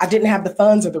there. I didn't have the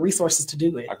funds or the resources to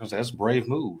do it. I can say that's a brave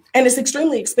move. And it's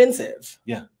extremely expensive.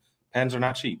 Yeah. Patents are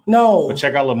not cheap. No. But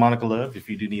check out LaMonica Love if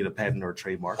you do need a patent or a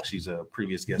trademark. She's a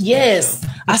previous guest. Yes,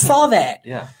 I saw that.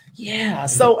 Yeah. Yeah.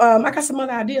 So I got some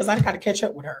other ideas. I got to catch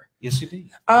up with her. Yes, you did.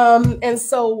 And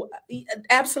so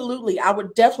absolutely, I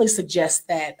would definitely suggest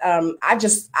that.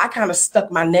 I kind of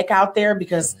stuck my neck out there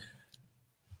because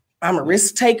I'm a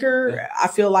risk taker. Yeah. I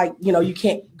feel like, you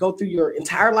can't go through your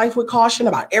entire life with caution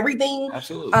about everything.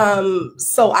 Absolutely.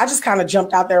 So I just kind of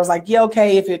jumped out there. I was like, yeah,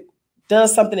 okay, if it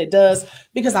does something, it does,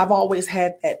 because I've always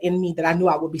had that in me that I knew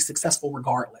I would be successful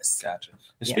regardless. Gotcha.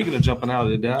 And speaking of jumping out,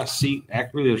 did I see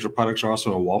accurately that your products are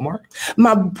also on Walmart?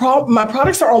 My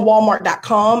products are on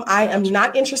Walmart.com. I am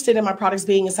not interested in my products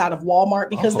being inside of Walmart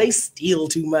because they steal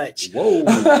too much. Whoa.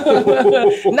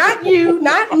 Not you,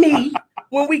 not me,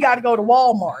 when we got to go to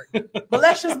Walmart. But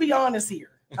let's just be honest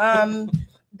here.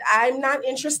 I'm not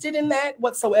interested in that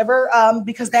whatsoever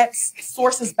because that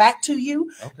sources back to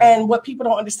you. Okay. And what people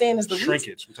don't understand is the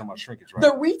shrinkage. We're talking about shrinkage, right?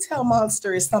 The retail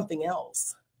monster is something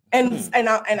else. And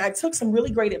I took some really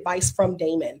great advice from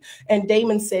Damon. And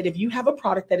Damon said, if you have a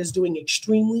product that is doing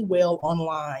extremely well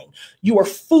online, you are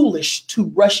foolish to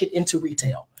rush it into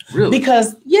retail. Really?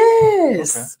 Because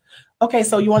yes. Okay,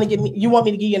 so you want me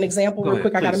to give you an example real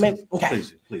quick? I got to make. Okay.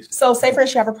 Please. So say for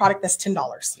instance, you have a product that's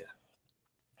 $10. Yeah.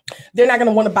 They're not going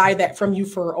to want to buy that from you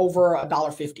for over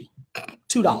 $1.50,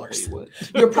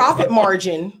 $2. Your profit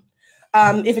margin,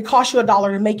 if it costs you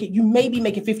 $1 to make it, you may be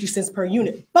making 50 cents per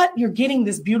unit, but you're getting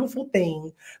this beautiful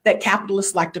thing that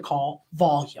capitalists like to call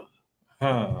volume.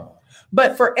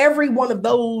 But for every one of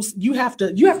those, you have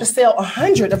to sell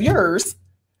 100 of yours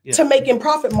to make in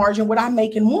profit margin what I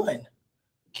make in one.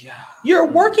 Yeah. You're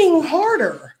working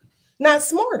harder, not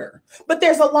smarter. But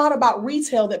there's a lot about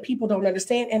retail that people don't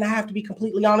understand. And I have to be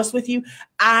completely honest with you.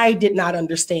 I did not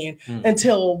understand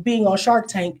until being on Shark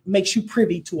Tank makes you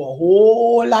privy to a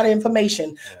whole lot of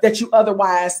information that you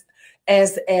otherwise,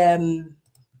 as an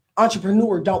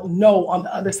entrepreneur, don't know on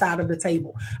the other side of the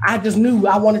table. I just knew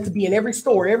I wanted to be in every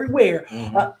store, everywhere.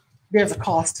 There's a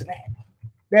cost to that.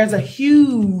 There's a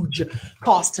huge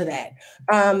cost to that.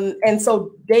 And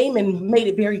so Damon made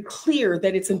it very clear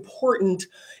that it's important.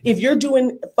 If you're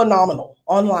doing phenomenal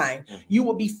online, you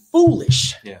will be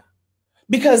foolish. Yeah.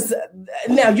 Because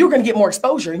now you're going to get more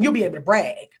exposure and you'll be able to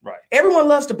brag. Right. Everyone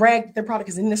loves to brag that their product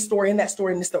is in this store, in that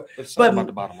store, in this store. It's all about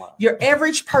the bottom line. Your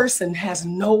average person has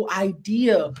no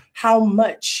idea how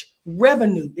much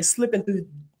revenue is slipping through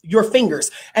your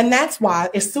fingers. And that's why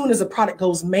as soon as a product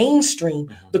goes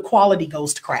mainstream, the quality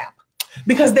goes to crap.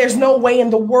 Because there's no way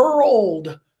in the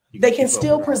world they can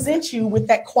still present you with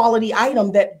that quality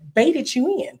item that baited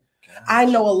you in. I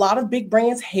know a lot of big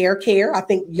brands, hair care. I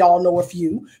think y'all know a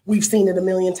few. We've seen it a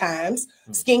million times.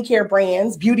 Skincare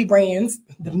brands, beauty brands.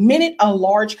 The minute a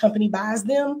large company buys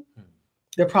them,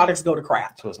 their products go to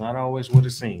crap. So it's not always what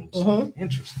it seems.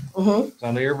 Interesting. So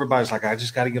I know everybody's like, I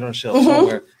just got to get on the shelf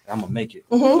somewhere and I'm going to make it.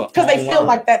 Because they feel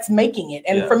like that's making it.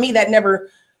 And for me, and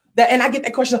I get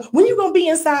that question, when you going to be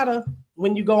inside of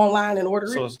when you go online and order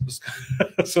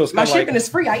it. So it's my shipping is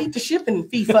free. I eat the shipping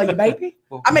fee for you, baby.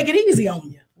 Well, I make it easy on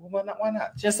you. Well, why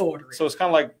not? Just order it. So it's kind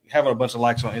of like having a bunch of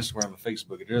likes on Instagram and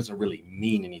Facebook. It doesn't really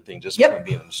mean anything just from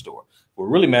being in the store. What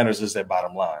really matters is that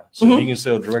bottom line. So if you can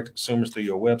sell direct to consumers through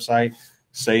your website,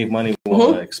 save money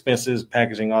on expenses,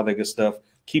 packaging, all that good stuff.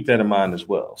 Keep that in mind as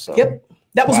well. So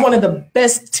that was one of the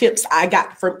best tips I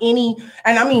got from any.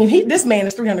 And I mean, this man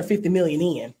is 350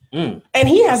 million in, and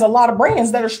he has a lot of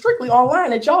brands that are strictly online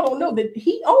that y'all don't know that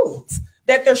he owns.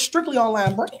 That they're strictly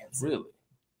online brands. Really.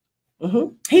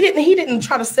 He didn't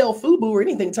try to sell FUBU or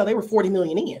anything until they were 40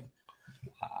 million in.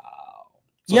 Wow.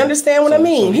 You understand what I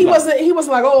mean? So he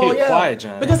wasn't like, oh yeah, quiet,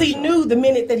 because he knew the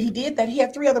minute that he did that, he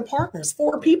had 3 other partners,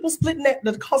 4 people splitting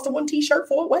the cost of one t-shirt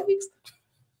 4 ways.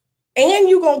 And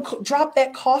you're gonna drop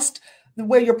that cost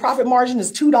where your profit margin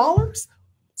is $2.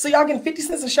 So y'all getting 50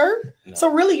 cents a shirt. No.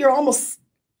 So really you're almost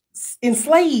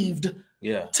enslaved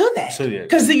to that.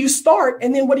 Because you start,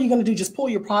 and then what are you gonna do? Just pull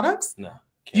your products? No.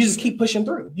 You just keep pushing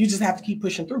through. You just have to keep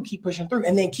pushing through,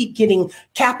 and then keep getting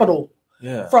capital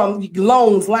from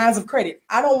loans, lines of credit.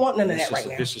 I don't want none of that right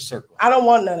now. Vicious circle. I don't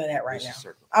want none of that right now.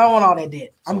 I don't want all that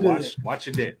debt. I'm good. Watch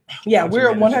your debt. Yeah, we're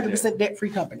a 100%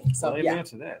 debt-free company. So amen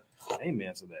to that.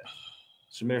 Amen to that.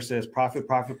 Shamir says, profit.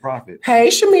 Hey,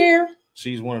 Shamir.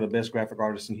 She's one of the best graphic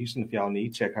artists in Houston. If y'all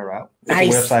need, check her out.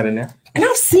 There's a website in there. And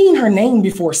I've seen her name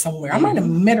before somewhere. I might have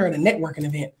met her at a networking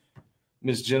event.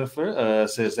 Miss Jennifer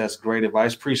says that's great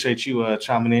advice. Appreciate you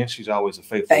chiming in. She's always a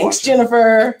faithful Thanks, watcher.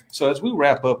 Jennifer. So as we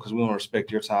wrap up, because we want to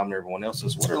respect your time and everyone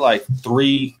else's, what are like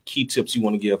 3 key tips you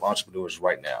want to give entrepreneurs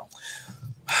right now?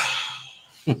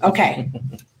 Okay.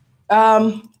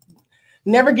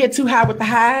 Never get too high with the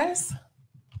highs.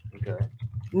 Okay.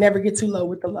 Never get too low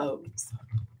with the lows.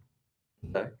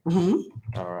 Okay.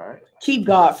 All right. Keep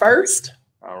God first.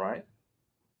 All right.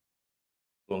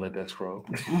 Don't let that scroll.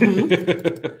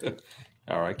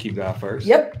 All right. Keep God first.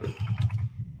 Yep.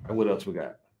 And what else we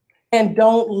got? And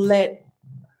don't let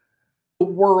the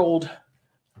world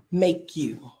make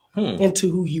you into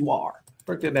who you are.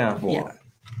 Break that down for me.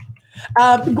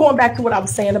 Going back to what I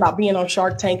was saying about being on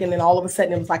Shark Tank, and then all of a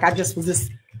sudden it was like I just was this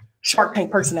Shark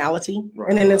Tank personality. Right.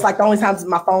 And then it's like the only times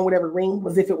my phone would ever ring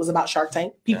was if it was about Shark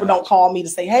Tank. People don't call me to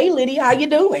say, hey, Lydia, how you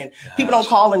doing? People don't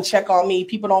call and check on me.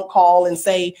 People don't call and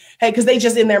say, hey, because they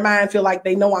just in their mind feel like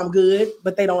they know I'm good,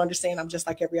 but they don't understand I'm just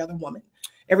like every other woman,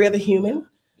 every other human.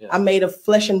 I'm made of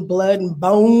flesh and blood and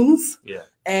bones.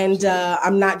 And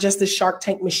I'm not just a Shark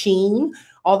Tank machine.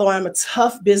 Although I'm a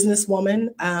tough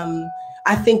businesswoman,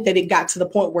 I think that it got to the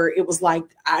point where it was like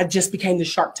I just became the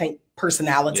Shark Tank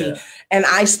personality, and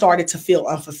I started to feel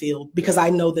unfulfilled because I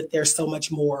know that there's so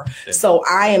much more. So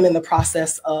I am in the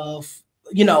process of,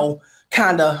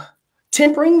 kind of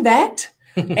tempering that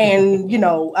and,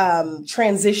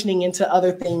 transitioning into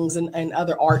other things and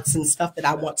other arts and stuff that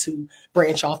I want to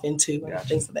branch off into and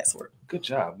things of that sort. Good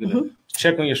job. Good.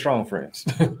 Check on your strong friends.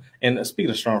 And speaking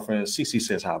of strong friends, CC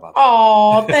says, how about that?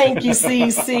 Oh, thank you,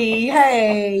 CC.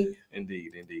 Hey.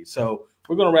 Indeed. So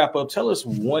we're going to wrap up. Tell us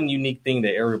one unique thing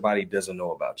that everybody doesn't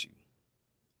know about you.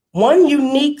 One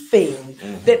unique thing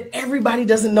that everybody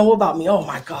doesn't know about me. Oh,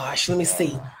 my gosh. Let me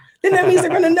see. Then that means they're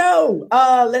going to know.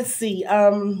 Let's see.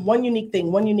 One unique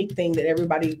thing that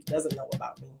everybody doesn't know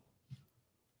about me.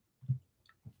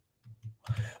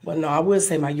 Well, no, I would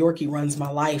say my Yorkie runs my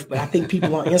life, but I think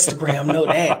people on Instagram know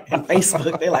that, and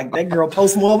Facebook. They're like, that girl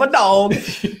posts more of a dog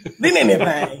than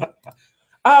anything.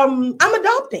 I'm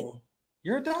adopting.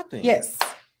 You're adopting? Yes.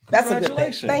 That's a good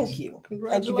thing. Thank you.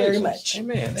 Thank you very much.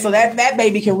 Amen. So that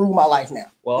baby can rule my life now.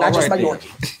 Well, not just my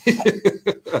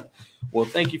Yorkie. Well,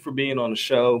 thank you for being on the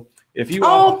show. If you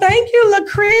thank you,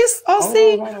 LaChris.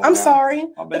 I'm sorry.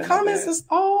 The comments is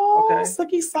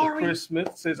Suki, sorry. Chris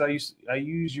Smith says I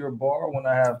use your bar when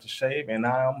I have to shave, and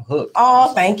I'm hooked.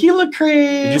 Oh, thank you,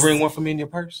 LaChris. Did you bring one for me in your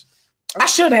purse? I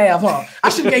should have, huh? I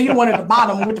should have gave you one at the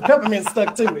bottom with the peppermint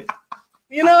stuck to it.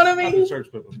 You know what I mean?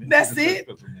 Church peppermint. That's it.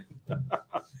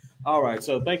 All right.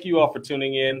 So thank you all for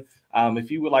tuning in.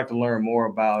 If you would like to learn more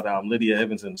about Lydia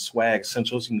Evans and Swag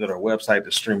Essentials, you can go to our website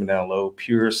to stream and download,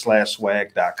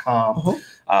 pure/swag.com.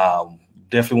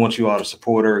 Definitely want you all to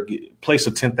support her. Place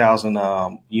a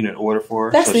 10,000 unit order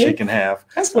for her she can have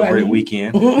a great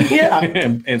weekend.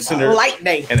 and send her a light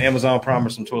day. And Amazon Prime or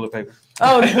some toilet paper.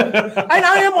 And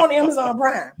I am on Amazon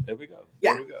Prime. There we go.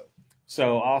 Yeah. There we go.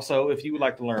 So also, if you would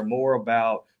like to learn more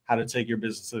about how to take your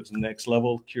business to the next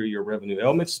level, cure your revenue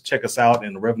ailments. Check us out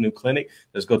in the Revenue Clinic.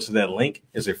 Let's go to that link.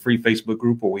 It's a free Facebook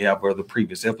group where we have other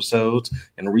previous episodes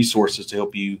and resources to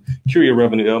help you cure your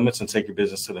revenue ailments and take your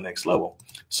business to the next level.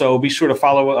 So be sure to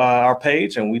follow our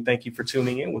page, and we thank you for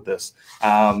tuning in with us.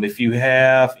 If you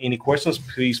have any questions,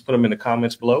 please put them in the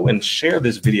comments below and share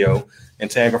this video and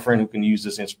tag a friend who can use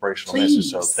this inspirational message.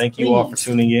 So thank you all for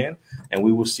tuning in, and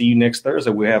we will see you next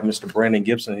Thursday. We have Mr. Brandon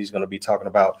Gibson. He's going to be talking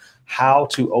about how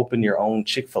to open your own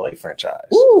Chick-fil-A franchise.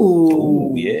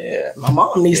 Ooh, yeah. My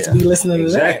mom needs to be listening to that.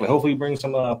 Exactly. Hopefully bring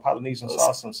some Polynesian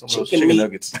sauce and some of those chicken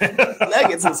nuggets.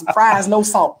 Nuggets and some fries, no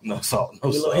salt. No salt. No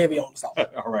a little salt. heavy on the salt.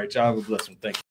 All right, y'all have a blessing. Thank you.